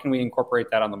then how can we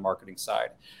incorporate that on the marketing side?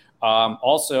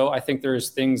 Also, I think there's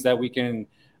things that we can,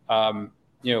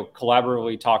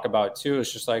 collaboratively talk about too.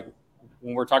 It's just like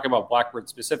when we're talking about Blackbird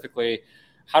specifically,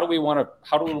 how do we want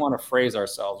to phrase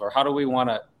ourselves, or how do we want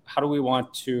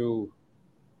to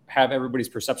have everybody's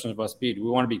perception of us be? Do we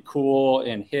want to be cool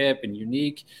and hip and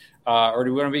unique? Or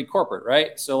do we want to be corporate,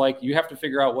 right? So like you have to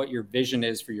figure out what your vision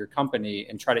is for your company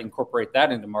and try to incorporate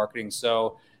that into marketing.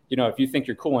 So, if you think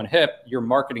you're cool and hip, your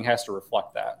marketing has to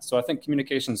reflect that. So I think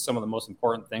communication is some of the most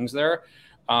important things there.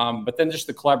 But then just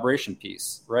the collaboration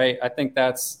piece, right? I think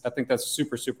that's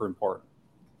super, super important.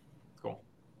 Cool.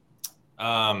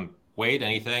 Wade,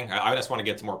 anything? I just want to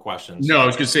get to more questions. No, I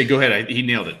was going to say, go ahead. He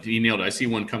nailed it. I see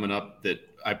one coming up that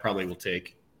I probably will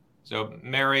take. So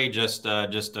Mary, just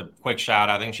a quick shout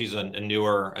out. I think she's a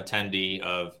newer attendee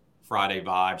of Friday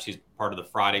Vibe. She's part of the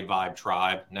Friday Vibe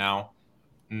tribe now.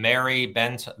 Mary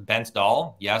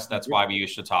Bentdahl. Yes, that's why we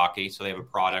use shiitake. So they have a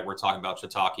product. We're talking about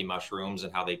shiitake mushrooms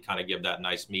and how they kind of give that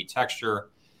nice meat texture.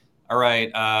 All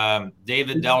right.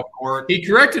 David Delcourt. He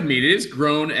corrected me. It is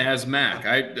grown as mac.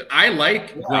 I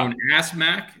like grown as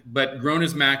mac, but grown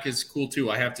as mac is cool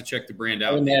too. I have to check the brand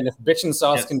out. Oh man, if bitchin'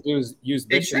 sauce can use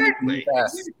bitchin', exactly.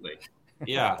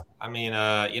 Yeah. I mean,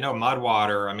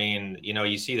 Mudwater, I mean,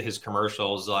 you see his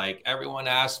commercials, like everyone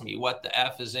asks me what the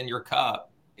F is in your cup.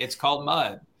 It's called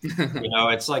mud.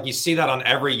 It's like you see that on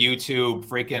every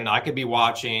YouTube I could be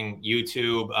watching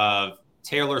YouTube of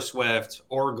Taylor Swift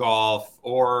or golf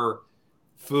or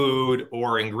food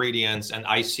or ingredients, and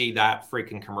I see that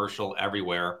freaking commercial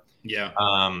everywhere. Yeah.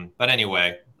 But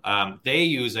anyway, they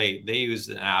use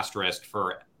an asterisk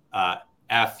for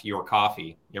F your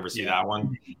coffee. You ever see that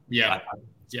one? Yeah.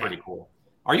 It's pretty cool.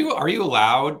 Are you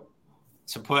allowed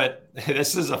to put,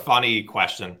 this is a funny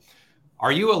question.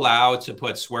 Are you allowed to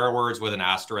put swear words with an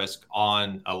asterisk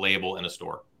on a label in a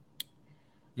store?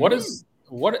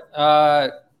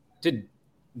 Did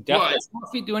Death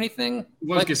Coffee do anything?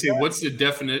 I was gonna say, what's the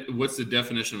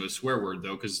definition of a swear word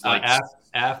though? Because like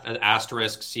F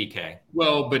asterisk CK.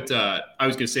 Well, but I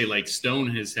was gonna say like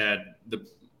Stone has had the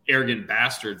arrogant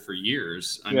bastard for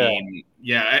years. I mean,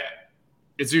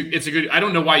 it's a good. I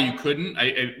don't know why you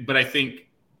couldn't. But I think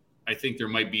there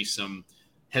might be some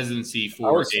hesitancy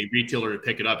for a retailer to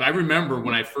pick it up. I remember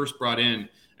when I first brought in.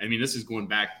 I mean, this is going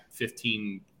back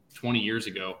 15, 20 years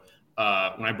ago.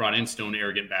 When I brought in Stone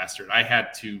Arrogant Bastard, I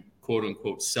had to quote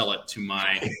unquote sell it to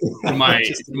my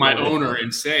owner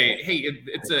and say, hey,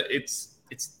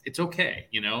 it's okay.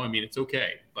 I mean, it's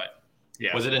okay. But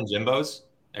yeah. Was it in Jimbo's?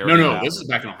 No, this is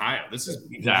back in Ohio. This is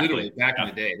literally back in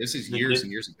the day. This is years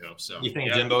and years ago. So you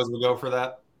think Jimbo's would go for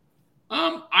that?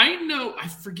 I know. I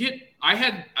forget. I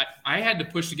had to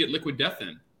push to get Liquid Death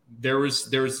in.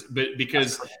 But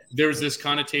because there's this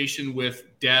connotation with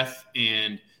death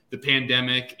and the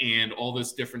pandemic and all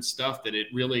this different stuff that it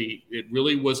really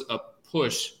was a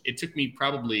push. It took me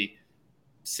probably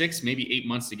 6, maybe 8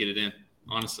 months to get it in.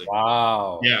 Honestly,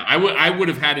 wow. Yeah, I would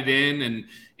have had it in,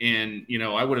 and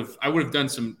I would have done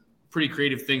some pretty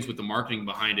creative things with the marketing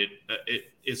behind it,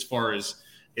 as far as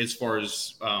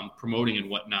promoting and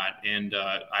whatnot. And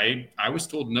I was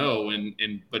told no,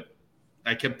 but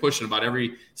I kept pushing. About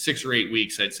every 6 or 8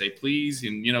 weeks, I'd say please,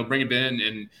 and bring it in.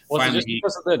 And was it just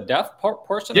because of the death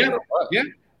portion? Yeah, of it? yeah.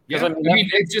 Yeah. I mean,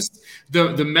 it just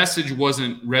the message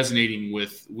wasn't resonating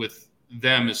with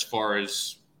them as far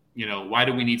as, why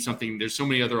do we need something? There's so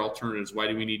many other alternatives. Why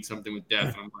do we need something with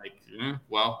death? And I'm like,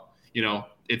 well,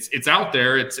 it's out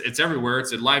there. It's everywhere.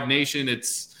 It's at Live Nation.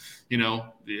 It's,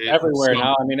 everywhere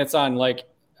now. I mean, it's on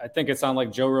I think it's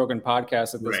on Joe Rogan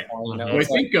podcast at this point. Well, I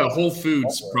think Whole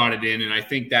Foods brought it in, and I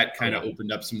think that kind of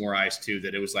opened up some more eyes too.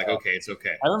 That it was like, okay, it's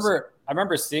okay. I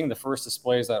remember seeing the first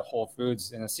displays at Whole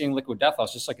Foods and seeing Liquid Death. I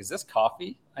was just like, is this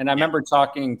coffee? And I remember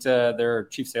talking to their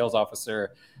chief sales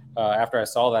officer after I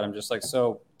saw that. I'm just like,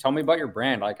 so tell me about your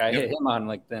brand. Like I hit him on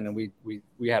LinkedIn, and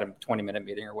we had a 20-minute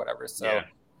meeting or whatever. So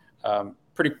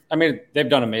I mean, they've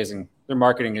done amazing. Their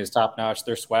marketing is top notch.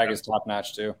 Their swag is top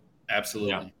notch too.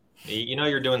 Absolutely. Yeah.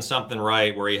 You're doing something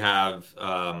right where you have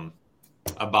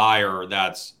a buyer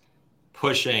that's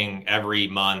pushing every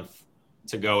month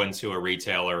to go into a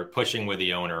retailer, pushing with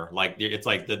the owner.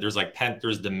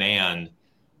 There's demand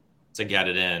to get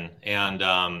it in. And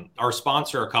our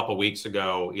sponsor a couple of weeks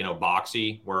ago,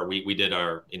 Boxy, where we did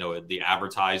our, the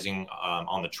advertising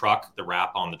on the truck, the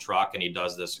wrap on the truck, and he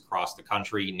does this across the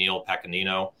country, Neil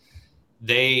Pecanino.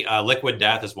 Liquid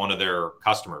Death is one of their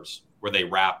customers, where they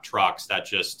wrap trucks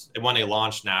when they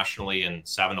launched nationally in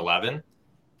 7-Eleven,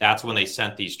 that's when they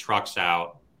sent these trucks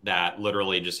out that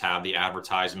literally just have the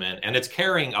advertisement, and it's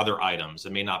carrying other items.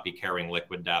 It may not be carrying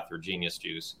Liquid Death or Genius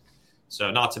Juice. So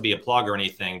not to be a plug or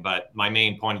anything, but my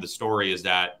main point of the story is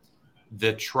that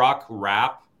the truck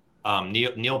wrap,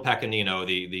 Neil Pecanino,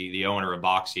 the owner of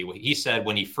Boxy, he said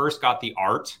when he first got the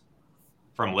art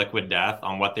from Liquid Death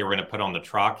on what they were going to put on the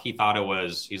truck, he thought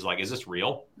he's like, is this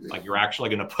real? Like, you're actually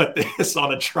going to put this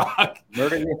on a truck?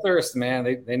 Murder Me Thirst, man.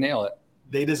 They nail it.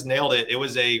 They just nailed it. It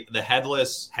was the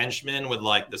headless henchman with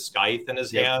the scythe in his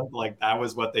hand. Like, that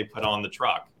was what they put on the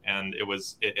truck, and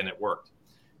it worked.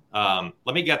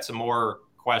 Let me get some more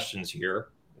questions here.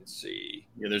 Let's see.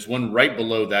 Yeah, there's one right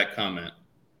below that comment.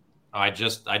 I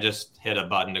just hit a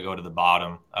button to go to the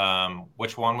bottom.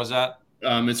 Which one was that?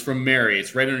 It's from Mary.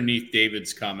 It's right underneath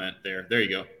David's comment there. There you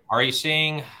go. Are you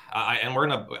seeing?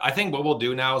 I think what we'll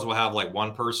do now is we'll have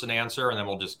one person answer, and then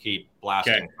we'll just keep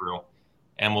blasting through,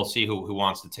 and we'll see who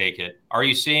wants to take it. Are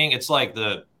you seeing? It's like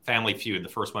the Family Feud. The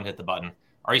first one hit the button.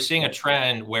 Are you seeing a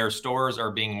trend where stores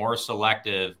are being more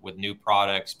selective with new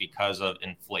products because of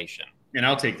inflation? And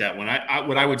I'll take that one.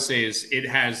 What I would say is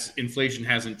inflation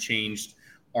hasn't changed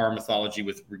our mythology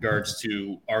with regards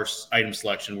to our item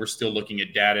selection. We're still looking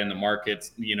at data in the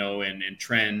market, and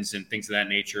trends and things of that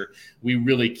nature. We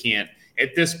really can't,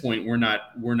 at this point, we're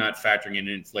not factoring in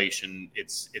inflation.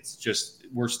 It's just,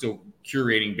 we're still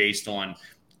curating based on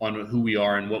who we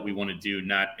are and what we want to do,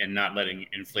 not letting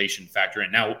inflation factor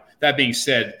in. Now, that being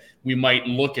said, we might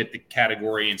look at the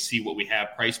category and see what we have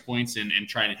price points and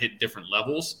trying to hit different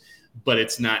levels, but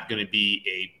it's not going to be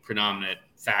a predominant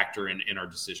factor in our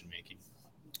decision making.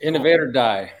 Innovate or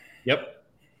die. Yep.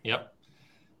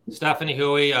 Stephanie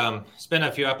Huey, it's been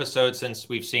a few episodes since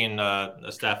we've seen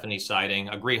a Stephanie sighting.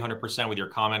 Agree 100% with your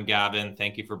comment, Gavin.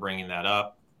 Thank you for bringing that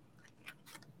up.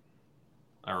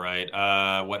 All right.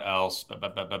 What else?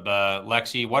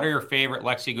 Lexi, what are your favorite,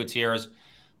 Lexi Gutierrez,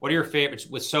 what are your favorites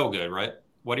with So Good, right?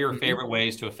 What are your favorite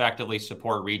ways to effectively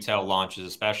support retail launches,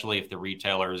 especially if the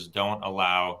retailers don't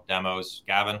allow demos?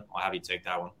 Gavin, I'll have you take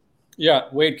that one. Yeah,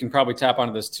 Wade can probably tap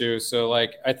onto this too. So I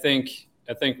think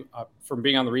from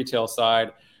being on the retail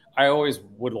side, I always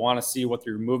would want to see what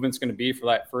the movement's going to be for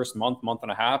that first month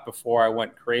and a half before I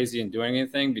went crazy and doing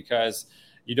anything, because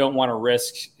you don't want to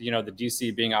risk, the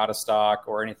DC being out of stock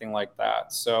or anything like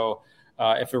that. So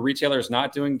if a retailer is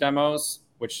not doing demos,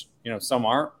 which, some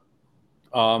aren't,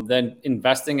 then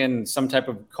investing in some type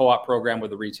of co-op program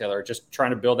with the retailer, just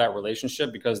trying to build that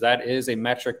relationship, because that is a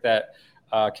metric that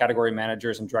category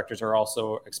managers and directors are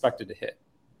also expected to hit.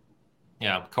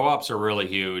 Yeah, co-ops are really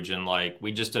huge. And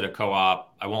we just did a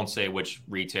co-op, I won't say which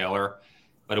retailer,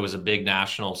 but it was a big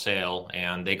national sale,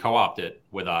 and they co-opted it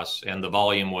with us. And the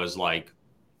volume was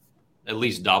at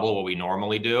least double what we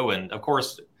normally do. And of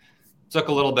course, it took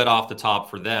a little bit off the top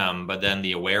for them, but then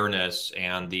the awareness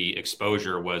and the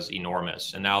exposure was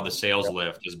enormous. And now the sales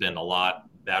lift has been a lot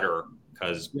better.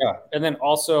 And then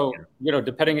also,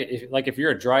 depending if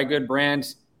you're a dry good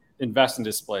brand, invest in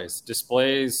displays.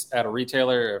 Displays at a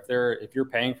retailer, if you're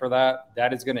paying for that,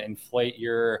 that is going to inflate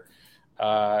your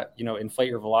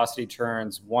velocity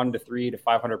turns 1 to 3 to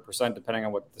 500%, depending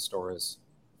on what the store is.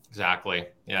 Exactly.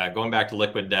 Yeah. Going back to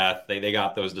Liquid Death, they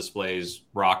got those displays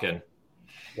rocking.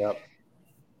 Yep.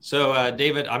 So,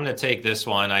 David, I'm going to take this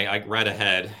one. I read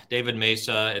ahead. David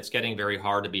Mesa, it's getting very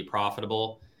hard to be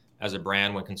profitable as a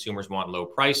brand when consumers want low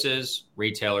prices,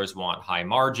 retailers want high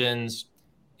margins,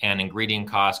 and ingredient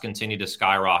costs continue to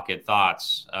skyrocket.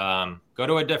 Thoughts? Go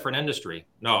to a different industry.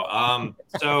 No.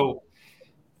 So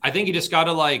I think you just got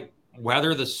to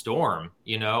weather the storm,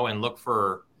 and look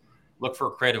for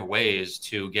creative ways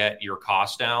to get your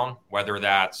costs down, whether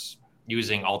that's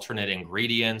using alternate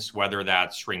ingredients, whether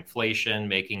that's shrinkflation,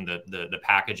 making the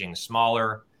packaging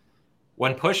smaller.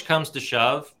 When push comes to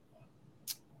shove,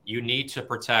 you need to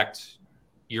protect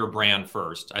your brand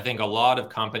first. I think a lot of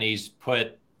companies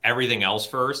put everything else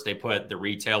first. They put the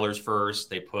retailers first.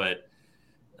 They put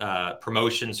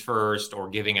promotions first, or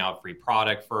giving out free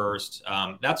product first.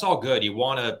 That's all good. You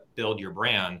want to build your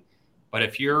brand. But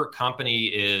if your company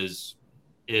is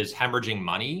hemorrhaging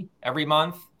money every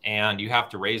month and you have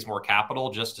to raise more capital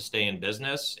just to stay in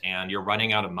business, and you're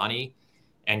running out of money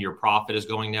and your profit is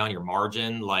going down, your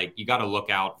margin, you got to look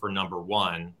out for number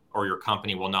one, or your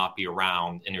company will not be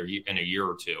around in a year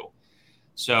or two.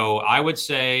 So I would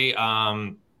say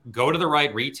go to the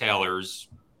right retailers.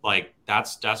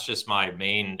 That's just my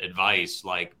main advice.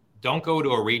 Don't go to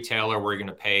a retailer where you're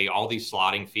going to pay all these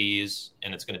slotting fees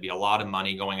and it's going to be a lot of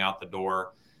money going out the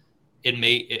door.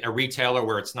 A retailer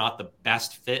where it's not the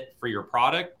best fit for your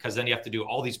product, because then you have to do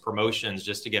all these promotions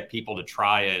just to get people to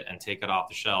try it and take it off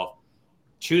the shelf.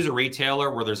 Choose a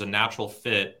retailer where there's a natural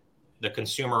fit. The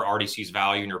consumer already sees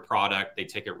value in your product. They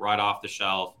take it right off the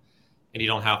shelf, and you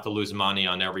don't have to lose money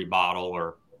on every bottle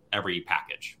or every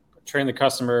package. Train the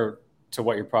customer to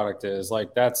what your product is.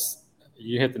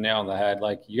 You hit the nail on the head.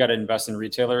 You got to invest in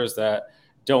retailers that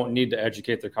don't need to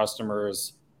educate their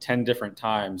customers 10 different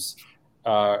times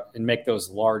and make those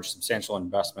large, substantial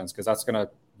investments, because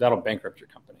that'll bankrupt your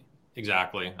company.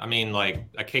 Exactly. I mean,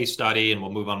 a case study, and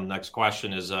we'll move on to the next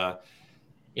question, is,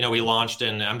 we launched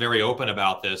in, I'm very open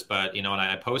about this, but, and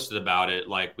I posted about it,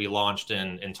 we launched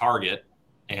in Target,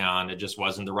 and it just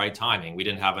wasn't the right timing. We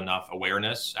didn't have enough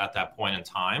awareness at that point in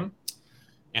time.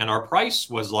 And our price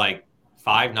was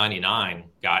 $5.99.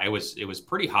 It was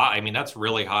pretty high. I mean, that's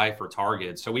really high for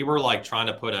Target. So we were trying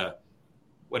to put a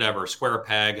square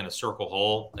peg in a circle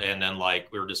hole. And then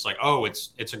we were just oh,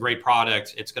 it's a great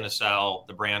product. It's going to sell.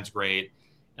 The brand's great.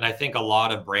 And I think a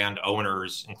lot of brand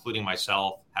owners, including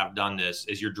myself, have done this,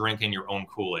 is you're drinking your own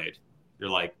Kool-Aid.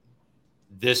 You're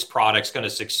this product's going to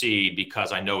succeed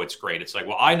because I know it's great. It's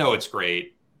well, I know it's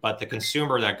great, but the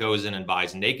consumer that goes in and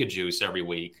buys Naked Juice every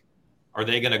week, are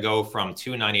they going to go from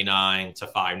 $2.99 to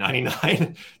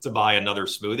 $5.99 to buy another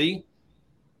smoothie?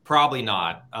 Probably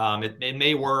not. It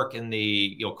may work in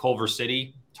the Culver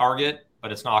City Target,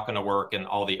 but it's not going to work in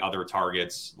all the other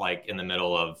Targets, in the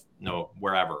middle of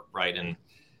wherever, right? And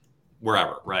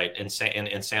wherever, right? In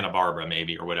Santa Barbara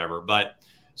maybe, or whatever. But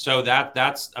so that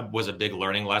was a big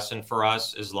learning lesson for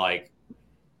us, is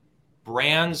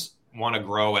brands want to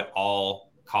grow at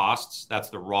all costs. That's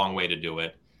the wrong way to do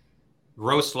it.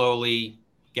 Grow slowly,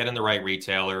 get in the right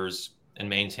retailers, and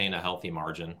maintain a healthy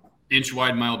margin. Inch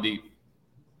wide, mile deep.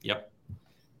 Yep.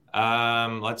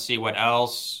 Let's see what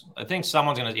else. I think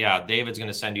David's going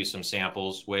to send you some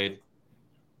samples, Wade.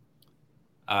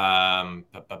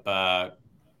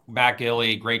 Matt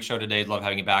Gilly, great show today. Love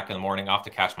having you back in the morning. Off to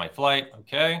catch my flight.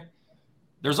 Okay.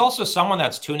 There's also someone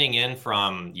that's tuning in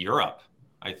from Europe,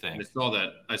 I think. I saw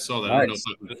that. Nice. I don't know if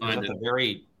I can find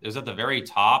it. It was at the very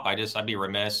top. I'd be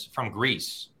remiss. From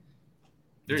Greece.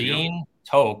 There Dean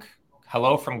Toke.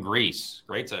 Hello from Greece.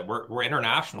 Great. We're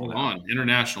international. Hold on.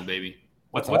 International, baby.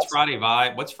 What's Friday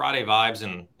vibe? What's Friday vibes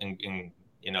in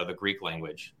the Greek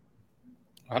language?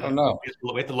 I don't know.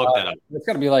 We have to look that up. It's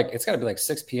gotta be like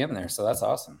 6 p.m. there, so that's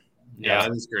awesome. Yeah,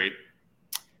 that is great.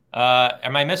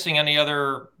 Am I missing any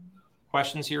other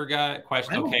questions here, guy?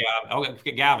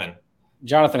 Okay, Gavin.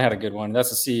 Jonathan had a good one. That's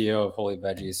the CEO of Holy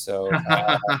Veggies. So, and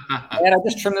I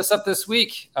just trimmed this up this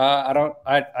week.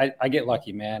 I get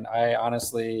lucky, man. I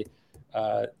honestly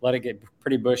let it get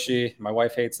pretty bushy. My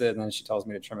wife hates it, and then she tells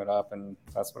me to trim it up, and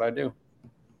that's what I do.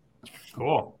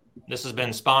 Cool. This has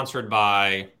been sponsored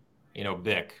by,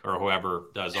 Bic, or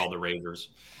whoever does all the razors.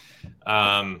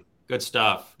 Good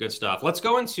stuff. Let's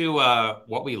go into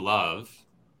what we love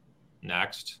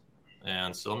next.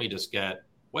 And so let me just get,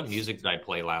 what music did I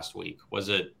play last week? I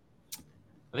think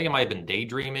it might have been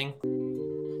Daydreaming.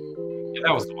 Yeah,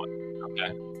 that was the one.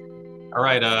 Okay. All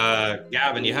right,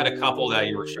 Gavin, you had a couple that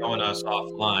you were showing us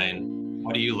offline.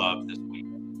 What do you love this week?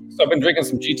 So I've been drinking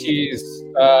some GT's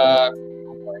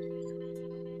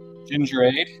ginger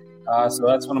ale. So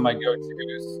that's one of my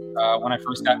go-tos. When I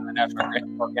first got in the natural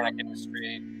organic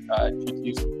industry,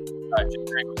 GT's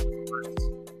ginger ale was the first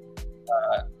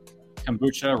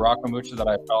kombucha, raw kombucha that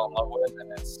I fell in love with,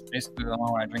 and it's basically the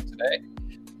one I drink today.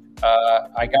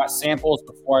 I got samples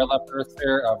before I left Earth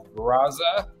Fair of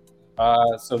Graza.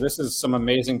 So this is some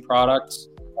amazing products.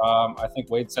 I think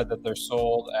Wade said that they're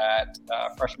sold at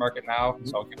Fresh Market now,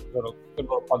 so I'll give a good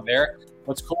little plug there.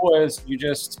 What's cool is you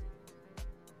just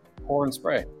pour and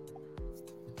spray.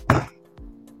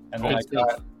 And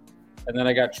then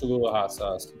I got Cholula hot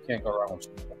sauce. You can't go wrong with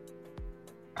Cholula.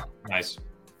 Nice.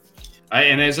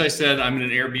 And as I said, I'm in an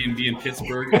Airbnb in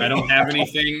Pittsburgh. I don't have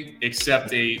anything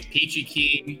except a Peachy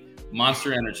Keen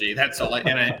Monster Energy. That's all.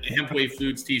 And a Hempway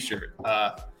Foods t-shirt.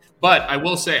 But I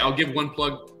will say, I'll give one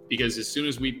plug, because as soon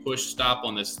as we push stop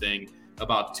on this thing,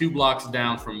 about 2 blocks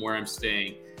down from where I'm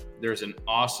staying, there's an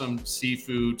awesome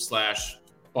seafood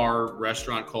 / bar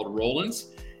restaurant called Roland's,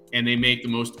 and they make the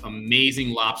most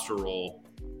amazing lobster roll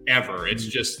ever.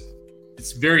 It's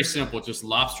very simple. Just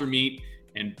lobster meat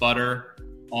and butter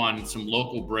on some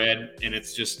local bread, and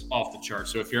it's just off the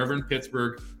charts. So if you're ever in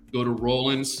Pittsburgh, go to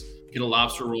Roland's, get a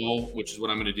lobster roll, which is what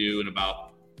I'm going to do in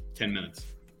about 10 minutes.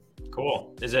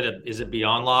 Cool. Is it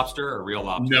Beyond Lobster or real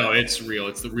lobster? No, it's real.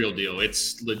 It's the real deal.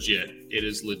 It's legit. It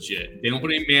is legit. They don't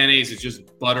put any mayonnaise. It's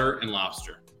just butter and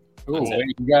lobster. Ooh,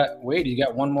 Wade, you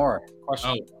got one more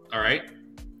question. Oh, all right.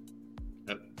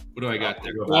 What do I got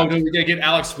there? Oh, no, we got to get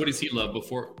Alex. What does he love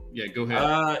before? Yeah, go ahead.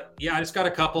 I just got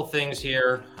a couple things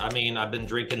here. I mean, I've been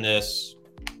drinking this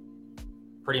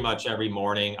pretty much every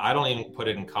morning. I don't even put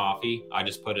it in coffee. I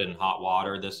just put it in hot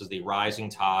water. This is the Rising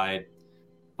Tide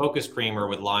Focus Creamer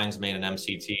with lion's mane and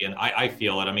MCT, and I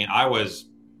feel it. I mean, I was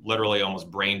literally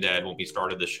almost brain dead when we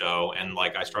started the show, and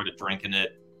like I started drinking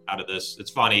it out of this.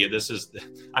 It's funny.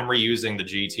 I'm reusing the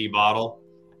GT bottle.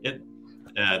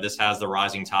 This has the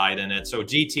Rising Tide in it, so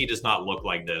GT does not look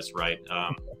like this, right?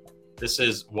 This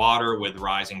is water with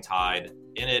Rising Tide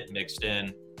in it, mixed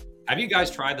in. Have you guys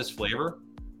tried this flavor?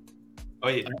 Oh,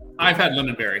 yeah. I've had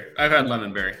lemon berry.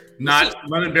 Not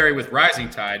lemon berry with Rising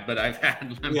Tide, but I've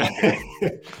had lemon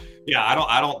berry. Yeah,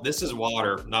 I don't. This is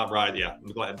water, not right. Yeah,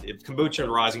 I'm glad. If kombucha with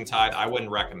Rising Tide, I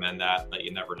wouldn't recommend that, but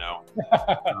you never know.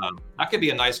 That could be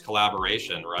a nice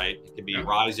collaboration, right? It could be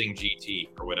Rising GT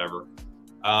or whatever.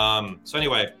 So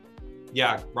anyway,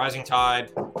 yeah, Rising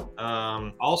Tide.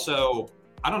 Also,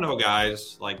 I don't know,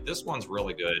 guys. Like this one's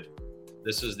really good.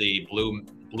 This is the Blue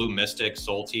Mystic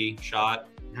Salty shot.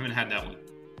 I haven't had that one.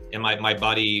 And my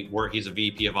buddy, he's a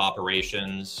VP of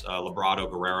operations,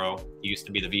 Labrado Guerrero. He used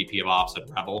to be the VP of ops at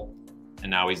Rebel, and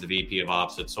now he's the VP of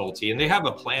ops at Salty. And they have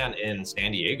a plant in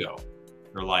San Diego.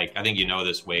 They're like, I think you know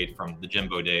this, Wade, from the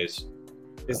Jimbo days.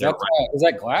 Is that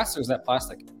glass or is that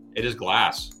plastic? It is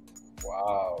glass.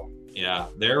 Wow. Yeah,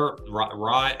 they're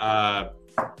Ryan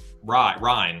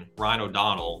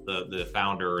O'Donnell, the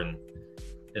founder and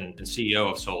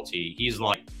CEO of Salty. He's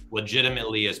like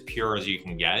legitimately as pure as you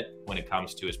can get when it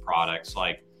comes to his products.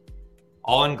 Like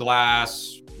all in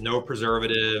glass, no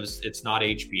preservatives. It's not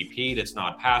HPP'd. It's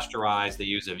not pasteurized. They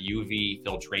use a UV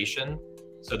filtration,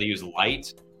 so they use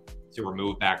light to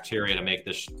remove bacteria to make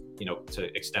this,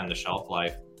 to extend the shelf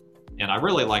life. And I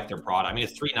really like their product. I mean,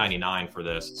 it's $3.99 for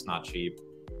this. It's not cheap.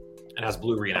 It has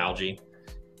blue-green algae.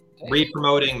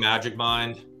 Re-promoting Magic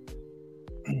Mind.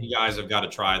 You guys have got to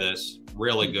try this.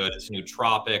 Really good. It's a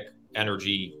nootropic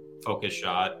energy focus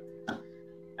shot.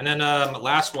 And then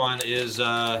last one is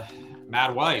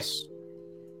Mad Weiss.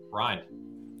 Ryan.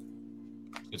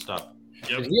 Good stuff.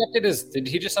 Yep. Did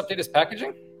he just update his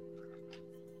packaging?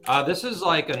 This is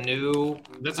like a new.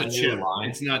 That's a chip line.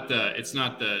 It's not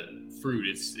the fruit.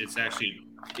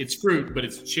 It's fruit, but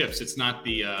it's chips. It's not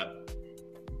the.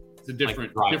 It's a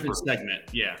different segment.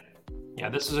 Yeah. Yeah,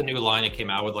 this is a new line it came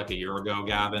out with like a year ago,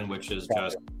 Gavin, which is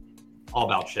just all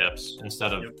about chips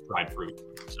instead of dried fruit.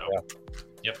 So,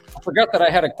 Yep. I forgot that I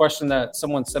had a question that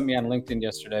someone sent me on LinkedIn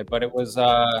yesterday, but it was,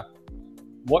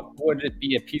 what would it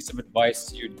be a piece of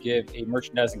advice you'd give a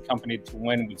merchandising company to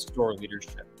win with store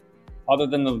leadership? Other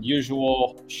than the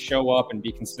usual show up and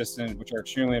be consistent, which are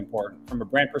extremely important. From a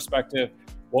brand perspective,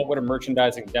 what would a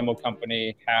merchandising demo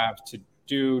company have to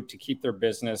do to keep their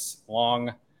business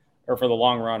for the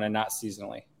long run and not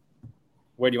seasonally?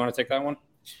 Wade, do you want to take that one?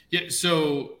 Yeah.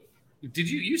 So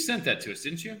you sent that to us,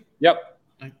 didn't you? Yep.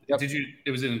 Did you?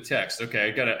 It was in a text.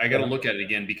 Okay. I gotta look at it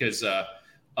again because,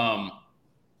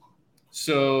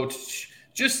 so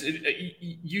just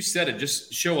you said it,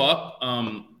 just show up.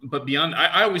 But beyond,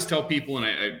 I always tell people, and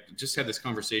I just had this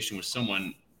conversation with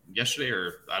someone yesterday,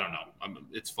 or I don't know,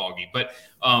 it's foggy, but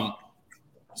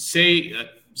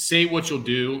say what you'll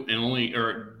do and only,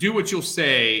 or do what you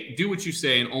say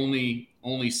and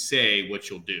only say what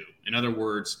you'll do. In other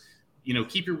words,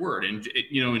 keep your word, and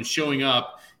and showing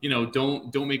up,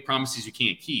 don't make promises you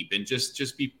can't keep, and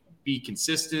just be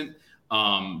consistent,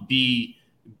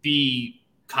 be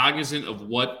cognizant of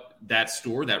what that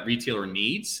store, that retailer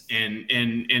needs,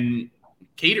 and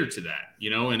cater to that,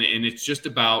 and it's just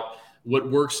about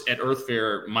what works at Earth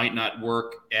Fare might not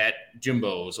work at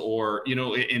Jimbo's, or,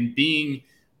 and being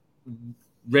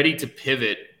ready to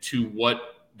pivot to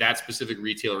what that specific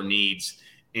retailer needs,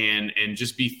 and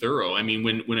just be thorough. I mean,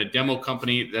 when a demo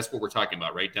company, that's what we're talking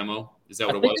about, right? Demo, is that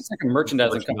what it was? It's like a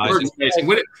merchandising company.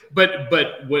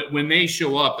 But when they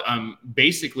show up,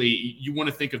 basically you want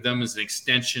to think of them as an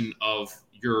extension of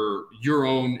your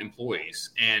own employees.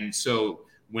 And so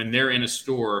when they're in a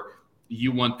store,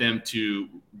 you want them to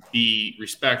be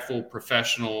respectful,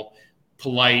 professional,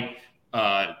 polite,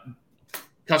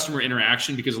 customer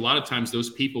interaction, because a lot of times those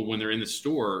people, when they're in the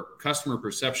store, customer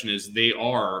perception is they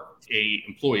are a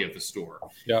employee of the store,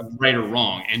 right or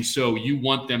wrong. And so you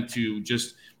want them to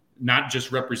not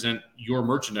just represent your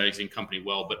merchandising company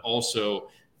well, but also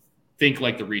think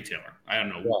like the retailer. I don't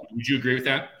know. Yeah. Would you agree with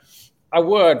that? I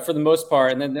would, for the most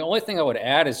part. And then the only thing I would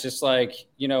add is just like,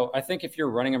 I think if you're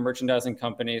running a merchandising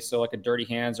company, so like a Dirty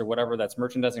Hands or whatever that's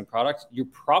merchandising product, you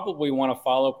probably want to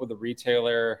follow up with the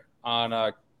retailer on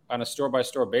a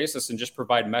store-by-store basis and just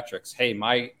provide metrics. Hey,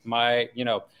 my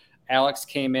Alex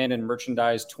came in and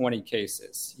merchandised 20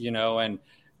 cases, and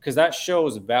because that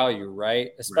shows value,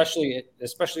 right? Especially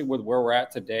with where we're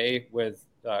at today with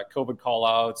COVID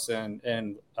call-outs and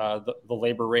the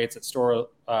labor rates at store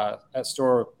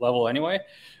level anyway.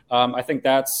 I think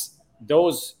that's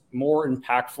those more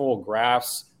impactful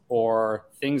graphs or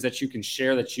things that you can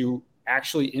share that you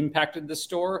actually impacted the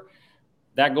store,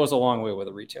 that goes a long way with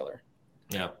a retailer.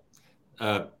 Yeah.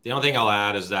 The only thing I'll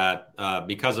add is that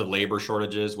because of labor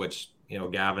shortages, which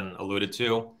Gavin alluded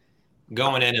to,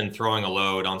 going in and throwing a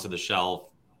load onto the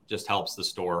shelf just helps the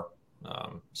store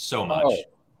so much. Oh,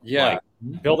 yeah.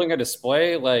 Building a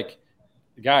display, like,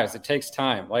 guys, it takes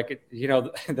time. Like,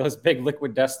 those big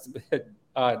liquid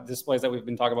displays that we've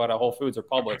been talking about at Whole Foods or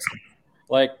Publix,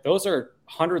 like those are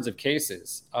hundreds of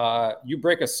cases. You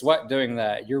break a sweat doing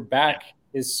that. Your back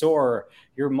is sore.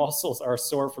 Your muscles are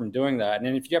sore from doing that. And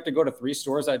then if you have to go to 3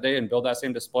 stores that day and build that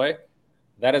same display,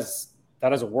 that is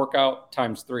a workout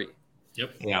times 3.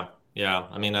 Yep. Yeah.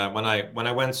 I mean, when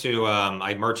I went to,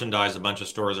 I merchandised a bunch of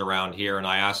stores around here, and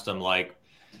I asked them, like,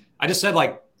 I just said,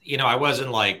 like, I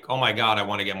wasn't like, oh my God, I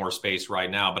want to get more space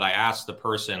right now. But I asked the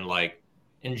person, like,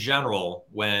 in general,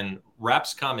 when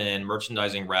reps come in,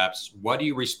 merchandising reps, what do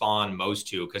you respond most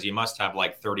to? Because you must have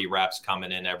like 30 reps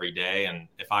coming in every day. And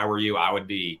if I were you, I would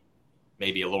be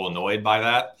maybe a little annoyed by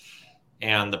that.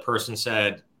 And the person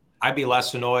said, I'd be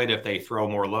less annoyed if they throw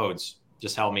more loads.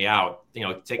 Just help me out.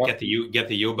 Get the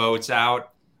U-boats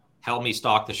out, help me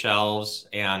stock the shelves,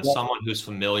 and someone who's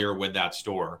familiar with that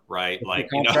store, right?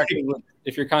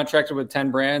 If you're contracted with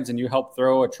 10 brands and you help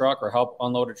throw a truck or help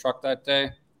unload a truck that day,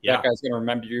 that guy's going to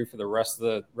remember you for the rest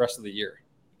of the year.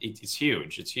 It's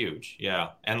huge. It's huge. Yeah.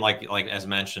 And like as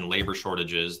mentioned, labor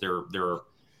shortages,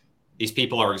 these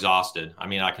people are exhausted. I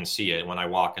mean, I can see it when I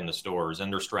walk in the stores,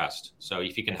 and they're stressed. So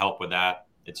if you can help with that,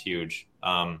 it's huge.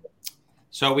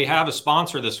 So we have a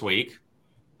sponsor this week.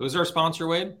 Who's our sponsor,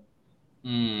 Wade?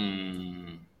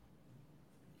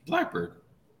 Blackbird.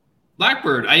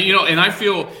 And I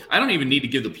feel I don't even need to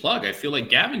give the plug. I feel like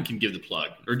Gavin can give the plug.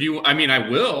 Or do you? I mean, I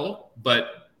will,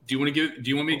 but do you want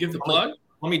me to give the plug?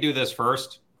 Let me do this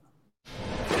first.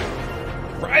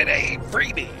 Friday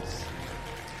freebies.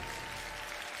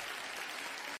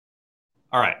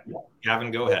 All right,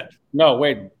 Gavin, go ahead. No,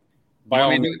 wait. By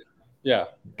all means. Yeah.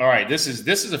 All right. This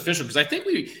is official, because I think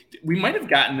we might have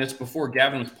gotten this before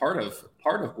Gavin was part of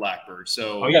Blackbird.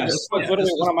 So this was literally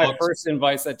one of my first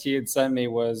invites that he had sent me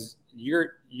was we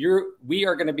are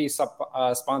going to be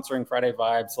sponsoring Friday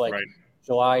Vibes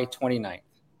July 29th.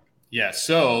 Yeah.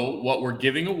 So what we're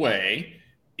giving away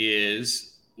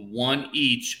is one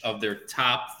each of their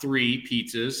top 3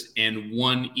 pizzas and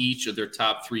one each of their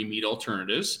top 3 meat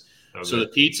alternatives. Okay. So the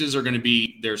pizzas are going to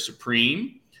be their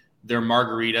Supreme, their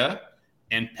Margarita,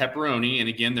 and pepperoni. And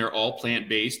again, they're all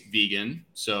plant-based, vegan.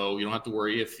 So you don't have to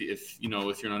worry if you're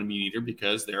not a meat eater,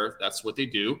 because that's what they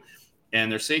do.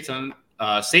 And their seitan.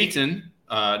 They're seitan.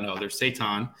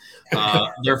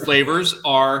 Their flavors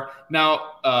are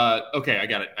now, okay, I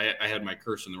got it. I had my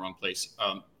cursor in the wrong place.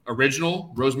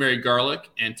 original, rosemary garlic,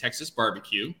 and Texas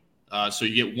barbecue. So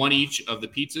you get one each of the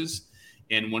pizzas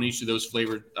and one each of those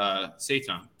flavored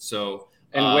seitan. So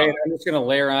and wait, I'm just going to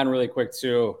layer on really quick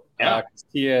too. Yeah.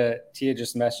 Tia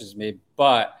just messaged me,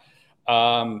 but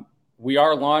we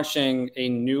are launching a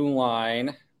new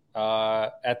line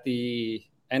at the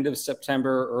end of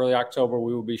September, early October.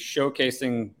 We will be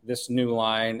showcasing this new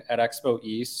line at Expo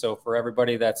East. So for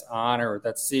everybody that's on or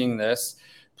that's seeing this,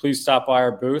 please stop by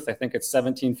our booth. I think it's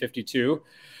 1752.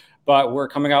 But we're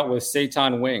coming out with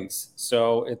seitan wings.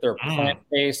 So if they're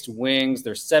plant-based wings,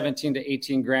 they're 17 to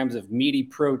 18 grams of meaty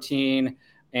protein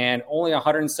and only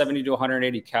 170 to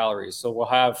 180 calories. So we'll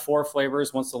have 4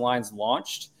 flavors once the line's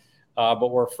launched.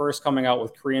 But we're first coming out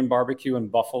with Korean barbecue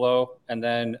and buffalo. And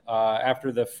then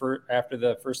after the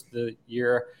first of the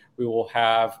year, we will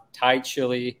have Thai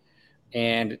chili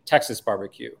and Texas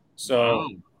barbecue. So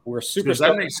we're super. Is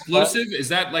that an exclusive? Is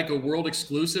that like a world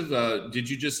exclusive? Did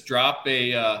you just drop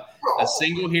a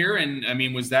single here? And I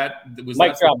mean, was that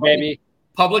drop, baby?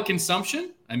 Public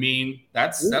consumption? I mean,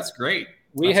 that's great.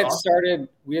 We had started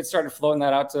floating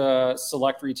that out to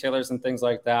select retailers and things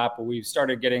like that, but we've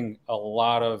started getting a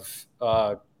lot of,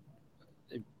 I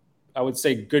would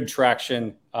say, good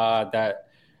traction not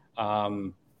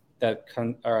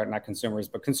consumers,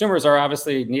 but consumers are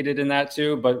obviously needed in that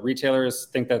too. But retailers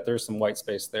think that there's some white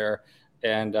space there,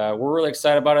 and we're really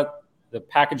excited about it. The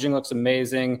packaging looks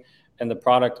amazing, and the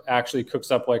product actually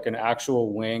cooks up like an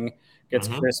actual wing. Gets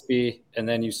crispy, and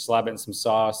then you slap it in some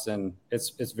sauce, and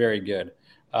it's very good.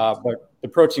 But the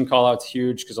protein call out's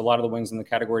huge because a lot of the wings in the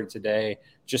category today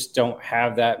just don't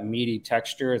have that meaty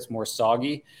texture. It's more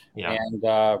soggy. Yeah. And,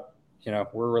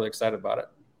 we're really excited about it.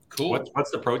 Cool.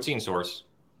 What's the protein source?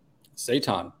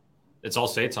 Seitan. It's all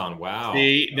seitan. Wow.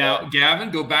 See, now, Gavin,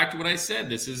 go back to what I said.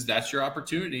 That's your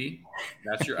opportunity.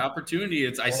 That's your opportunity.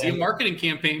 I see a marketing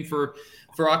campaign for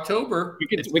October.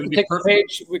 We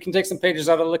can take some pages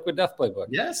out of the Liquid Death playbook.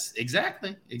 Yes,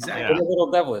 exactly. Yeah. A little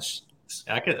devilish.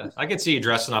 I could see you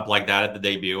dressing up like that at the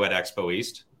debut at Expo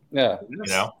East. Yeah,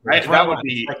 that would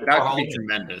be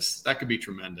tremendous. That could be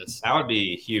tremendous. That would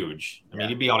be huge. I mean,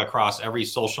 you'd be on across every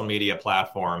social media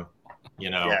platform.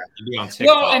 You'd be on TikTok.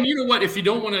 Well, and you know what? If you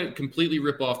don't want to completely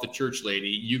rip off the church lady,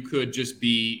 you could just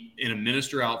be in a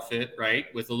minister outfit,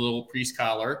 right, with a little priest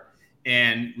collar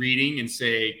and reading and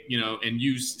say,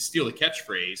 and steal a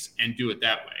catchphrase and do it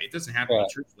that way. It doesn't have to be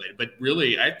church lady, but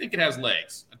really, I think it has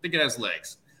legs.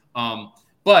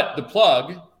 But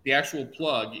the actual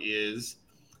plug is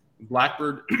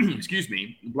Blackbird,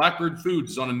 Blackbird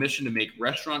Foods is on a mission to make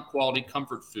restaurant quality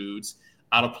comfort foods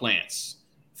out of plants.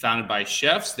 Founded by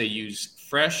chefs, they use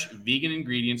fresh vegan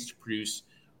ingredients to produce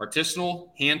artisanal,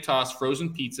 hand-tossed frozen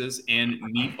pizzas and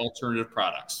meat alternative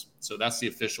products. So that's the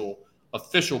official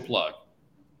plug.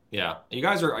 Yeah. You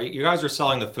guys are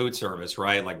selling the food service,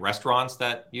 right? Like restaurants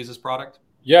that use this product?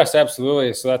 Yes,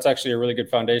 absolutely. So that's actually a really good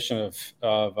foundation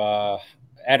of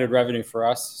added revenue for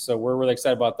us. So we're really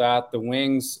excited about that. The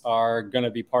wings are going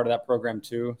to be part of that program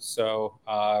too. So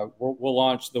we'll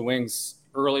launch the wings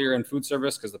earlier in food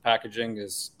service because the packaging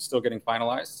is still getting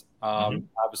finalized.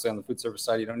 Obviously on the food service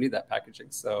side, you don't need that packaging.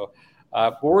 So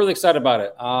we're really excited about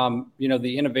it.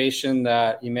 The innovation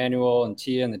that Emmanuel and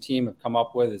Tia and the team have come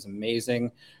up with is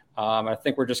amazing. I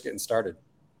think we're just getting started.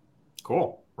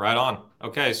 Cool. Right on.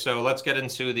 Okay, so let's get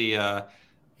into the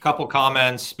couple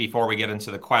comments before we get into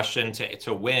the question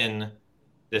to win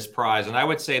this prize. And I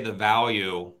would say the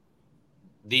value,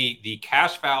 the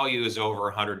cash value is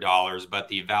over $100, but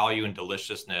the value and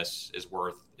deliciousness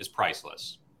is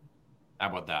priceless. How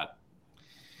about that?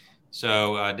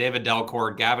 So David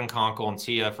Delcourt, Gavin Konkel, and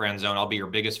Tia Franzone, I'll be your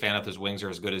biggest fan if those wings are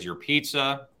as good as your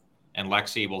pizza. And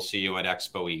Lexi, we'll see you at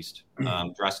Expo East,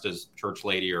 dressed as church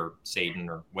lady or Satan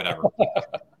or whatever.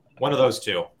 One of those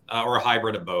two, or a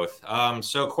hybrid of both.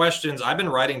 So questions, I've been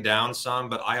writing down some,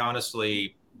 but I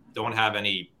honestly don't have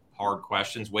any hard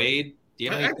questions. Wade, do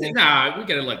you have anything? Nah, we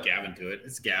got to let Gavin do it.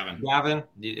 It's Gavin. Gavin?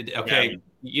 Okay, Gavin.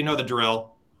 You know the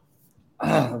drill.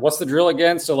 What's the drill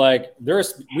again? So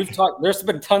there's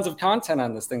been tons of content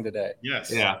on this thing today. Yes.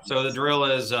 Yeah. So the drill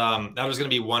is that was going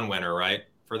to be one winner, right?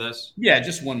 For this? Yeah,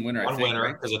 just one winner. One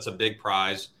winner, because it's a big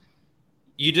prize.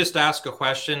 You just ask a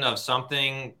question of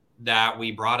something that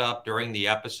we brought up during the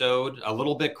episode, a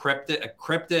little bit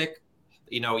cryptic.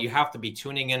 You have to be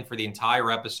tuning in for the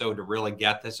entire episode to really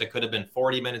get this. It could have been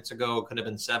 40 minutes ago. It could have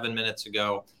been 7 minutes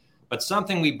ago. But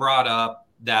something we brought up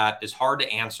that is hard to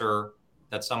answer,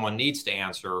 that someone needs to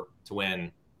answer to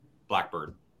win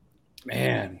Blackbird.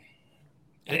 Man.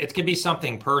 It could be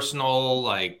something personal,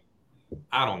 like,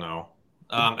 I don't know.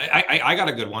 I got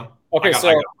a good one. Okay,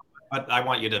 But I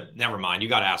want you to, never mind. You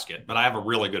got to ask it. But I have a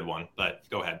really good one. But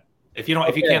go ahead. If you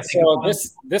can't think so of one.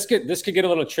 This could get a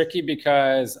little tricky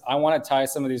because I want to tie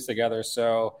some of these together.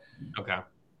 So okay.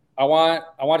 I want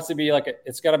it to be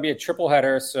it's got to be a triple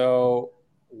header. So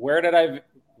where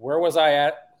was I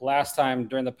at last time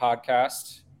during the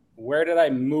podcast? Where did I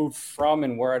move from,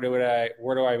 and where do I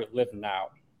live now?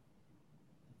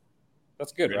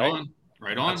 That's good, right?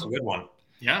 Right on. That's a good one.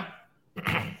 Yeah.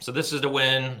 So this is to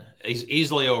win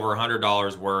easily over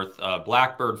 $100 worth of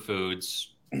Blackbird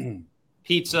Foods,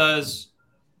 pizzas,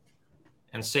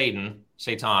 and Satan.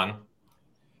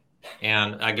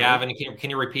 And Gavin, can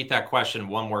you repeat that question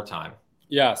one more time?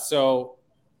 Yeah. So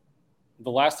the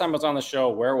last time I was on the show,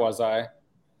 where was I?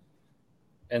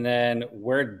 And then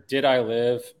where did I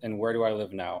live, and where do I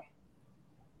live now?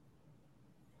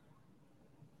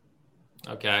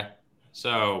 Okay.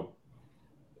 So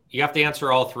you have to answer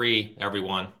all three,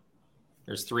 everyone.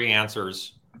 There's 3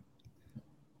 answers.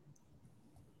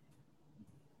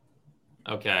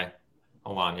 Okay.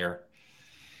 Hold on here.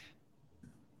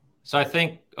 So I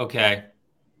think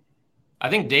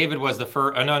David was the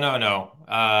first. Oh, no.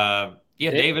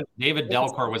 David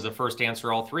Delcor was the first to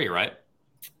answer all 3, right?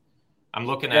 I'm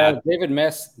looking at David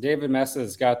Mess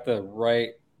has got the right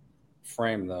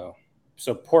frame though.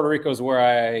 So Puerto Rico is where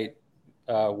I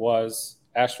was.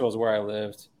 Asheville is where I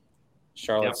lived.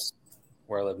 Charlotte's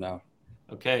where I live now.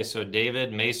 Okay, so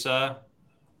David Mesa,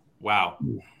 wow,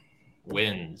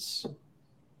 wins.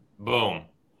 Boom.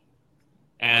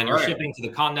 And you're shipping to the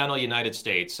continental United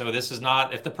States. So this is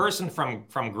not, if the person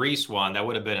from Greece won, that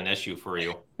would have been an issue for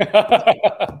you. So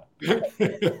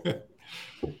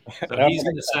he's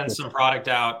going to send some product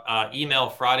out. Email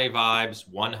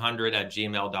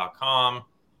FridayVibes100@gmail.com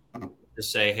to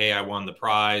say, hey, I won the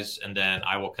prize. And then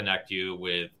I will connect you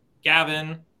with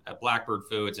Gavin at Blackbird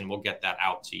Foods, and we'll get that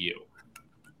out to you.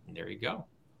 And there you go.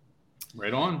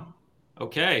 Right on.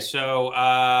 Okay, so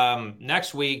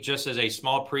next week, just as a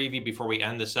small preview before we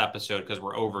end this episode, because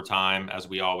we're over time, as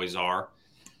we always are,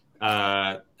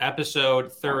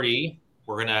 episode 30,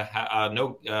 we're going to have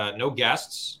no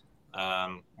guests.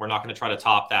 We're not going to try to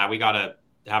top that. We got to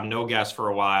have no guests for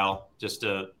a while just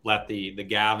to let the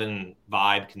Gavin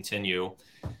vibe continue.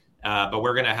 But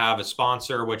we're going to have a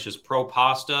sponsor, which is Pro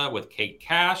Pasta with Kate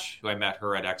Cash, who I met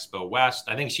her at Expo West.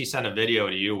 I think she sent a video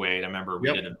to you, Wade. I remember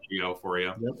we did a video for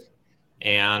you. Yep.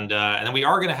 And then we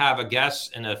are going to have a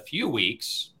guest in a few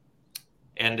weeks,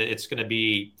 and it's going to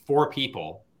be 4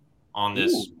 people on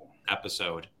this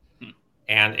episode.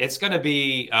 And it's going to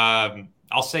be,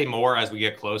 I'll say more as we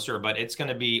get closer, but it's going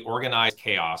to be organized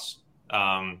chaos.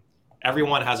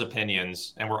 Everyone has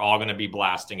opinions, and we're all going to be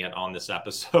blasting it on this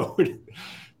episode.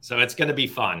 So it's going to be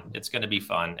fun. It's going to be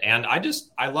fun. And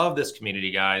I love this community,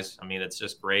 guys. I mean, it's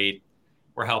just great.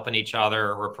 We're helping each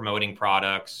other. We're promoting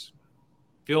products,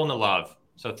 feeling the love.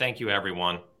 So thank you,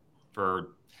 everyone,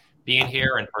 for being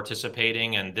here and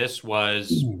participating. And this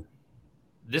was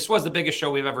the biggest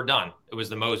show we've ever done. It was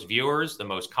the most viewers, the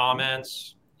most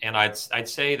comments. And I'd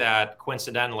say that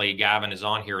coincidentally, Gavin is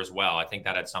on here as well. I think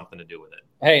that had something to do with it.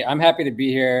 Hey, I'm happy to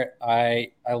be here.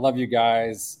 I love you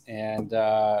guys, and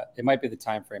it might be the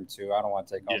time frame too. I don't want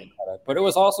to take all the credit, but it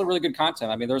was also really good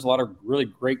content. I mean, there's a lot of really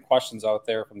great questions out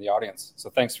there from the audience. So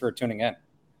thanks for tuning in.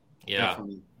 Yeah,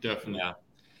 definitely. Yeah.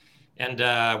 And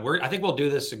I think we'll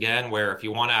do this again, where if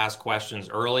you want to ask questions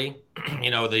early,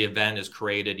 the event is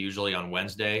created usually on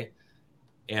Wednesday.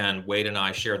 And Wade and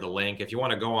I share the link. If you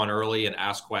want to go on early and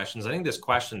ask questions, I think this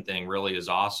question thing really is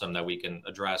awesome that we can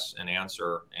address and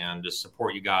answer and just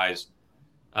support you guys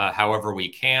however we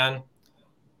can.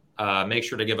 Make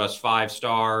sure to give us 5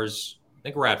 stars. I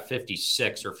think we're at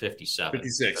 56 or 57.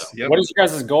 56. So. Yep. What is your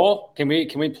guys' goal? Can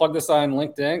we plug this on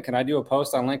LinkedIn? Can I do a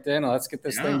post on LinkedIn? Let's get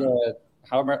this thing to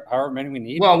however many we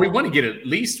need. Well, we want to get at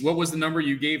least, what was the number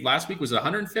you gave last week? Was it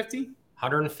 150?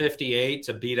 158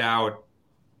 to beat out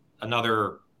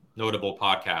another notable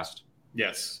podcast.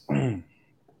 Yes.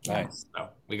 Nice. So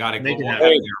we got to go.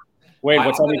 Wait,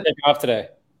 what time are you taking off today?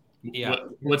 Yeah.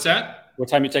 What's that? What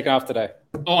time are you taking off today?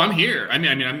 Oh, I'm here. I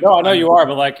mean, No, I know you are,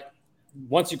 but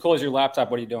once you close your laptop,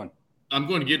 what are you doing? I'm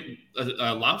going to get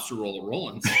a lobster roll of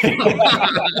Rollins.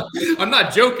 I'm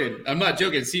not joking.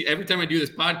 See, every time I do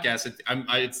this podcast,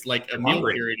 it's like a meal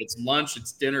period. It's lunch,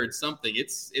 it's dinner, it's something.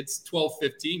 It's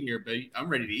 12:15 here, but I'm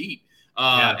ready to eat.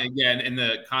 Again, in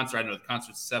the concert, I know the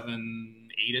concert's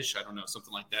 7-8ish. I don't know,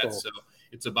 something like that. Cool. So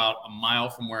it's about a mile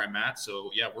from where I'm at. So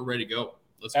yeah, we're ready to go.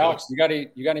 Let's go. Alex, you got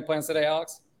any plans today,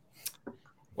 Alex?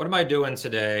 What am I doing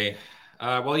today?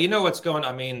 Well, you know what's going.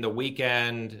 I mean, the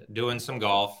weekend doing some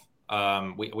golf.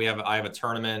 I have a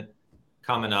tournament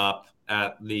coming up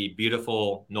at the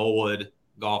beautiful Knollwood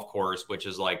golf course, which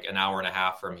is like an hour and a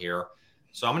half from here.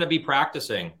 So I'm going to be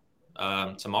practicing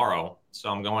tomorrow. So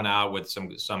I'm going out with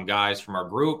some guys from our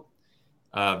group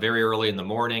very early in the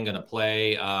morning, going to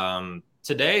play.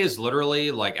 Today is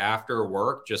literally like after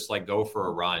work, just like go for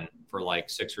a run for like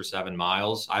 6 or 7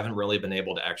 miles. I haven't really been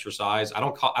able to exercise. I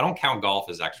don't count golf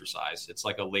as exercise. It's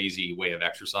like a lazy way of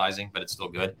exercising, but it's still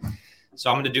good. So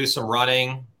I'm going to do some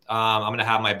running. I'm going to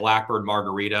have my Blackbird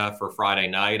margarita for Friday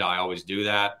night. I always do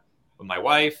that with my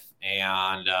wife,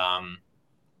 and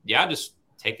just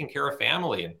taking care of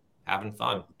family and having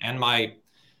fun. And my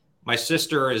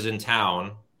sister is in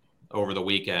town over the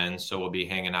weekend, so we'll be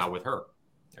hanging out with her.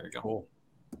 There you go. Cool.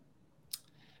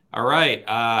 All right.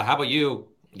 How about you,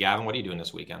 Gavin? What are you doing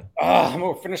this weekend? I'm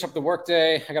gonna finish up the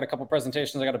workday. I got a couple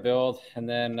presentations I got to build, and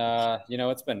then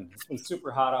it's been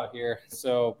super hot out here,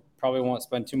 so probably won't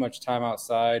spend too much time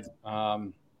outside.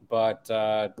 But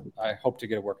I hope to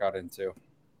get a workout in too.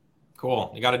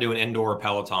 Cool. You got to do an indoor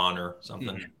Peloton or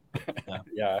something.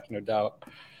 Yeah, no doubt.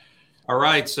 All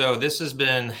right. So this has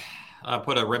been.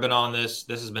 Put a ribbon on this.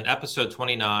 This has been episode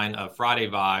 29 of Friday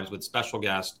Vibes with special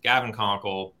guest Gavin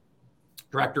Konkel,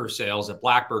 Director of Sales at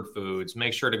Blackbird Foods.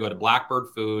 Make sure to go to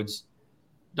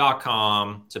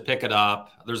blackbirdfoods.com to pick it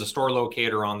up. There's a store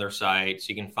locator on their site, so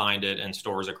you can find it in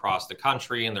stores across the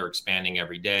country, and they're expanding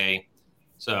every day.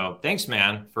 So thanks,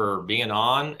 man, for being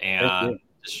on and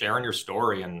just sharing your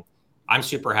story. And I'm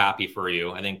super happy for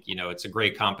you. I think, it's a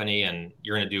great company, and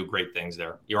you're going to do great things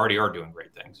there. You already are doing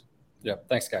great things. Yeah.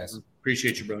 Thanks, guys.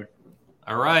 Appreciate you, brother.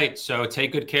 All right. So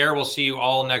take good care. We'll see you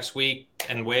all next week.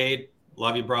 And Wade,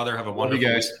 love you, brother. Have a wonderful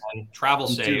weekend. Travel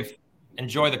safe.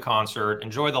 Enjoy the concert.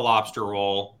 Enjoy the lobster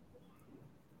roll.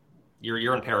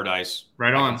 You're in paradise.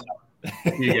 Right on.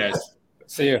 See you guys.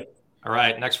 See you. All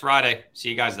right. Next Friday. See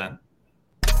you guys then.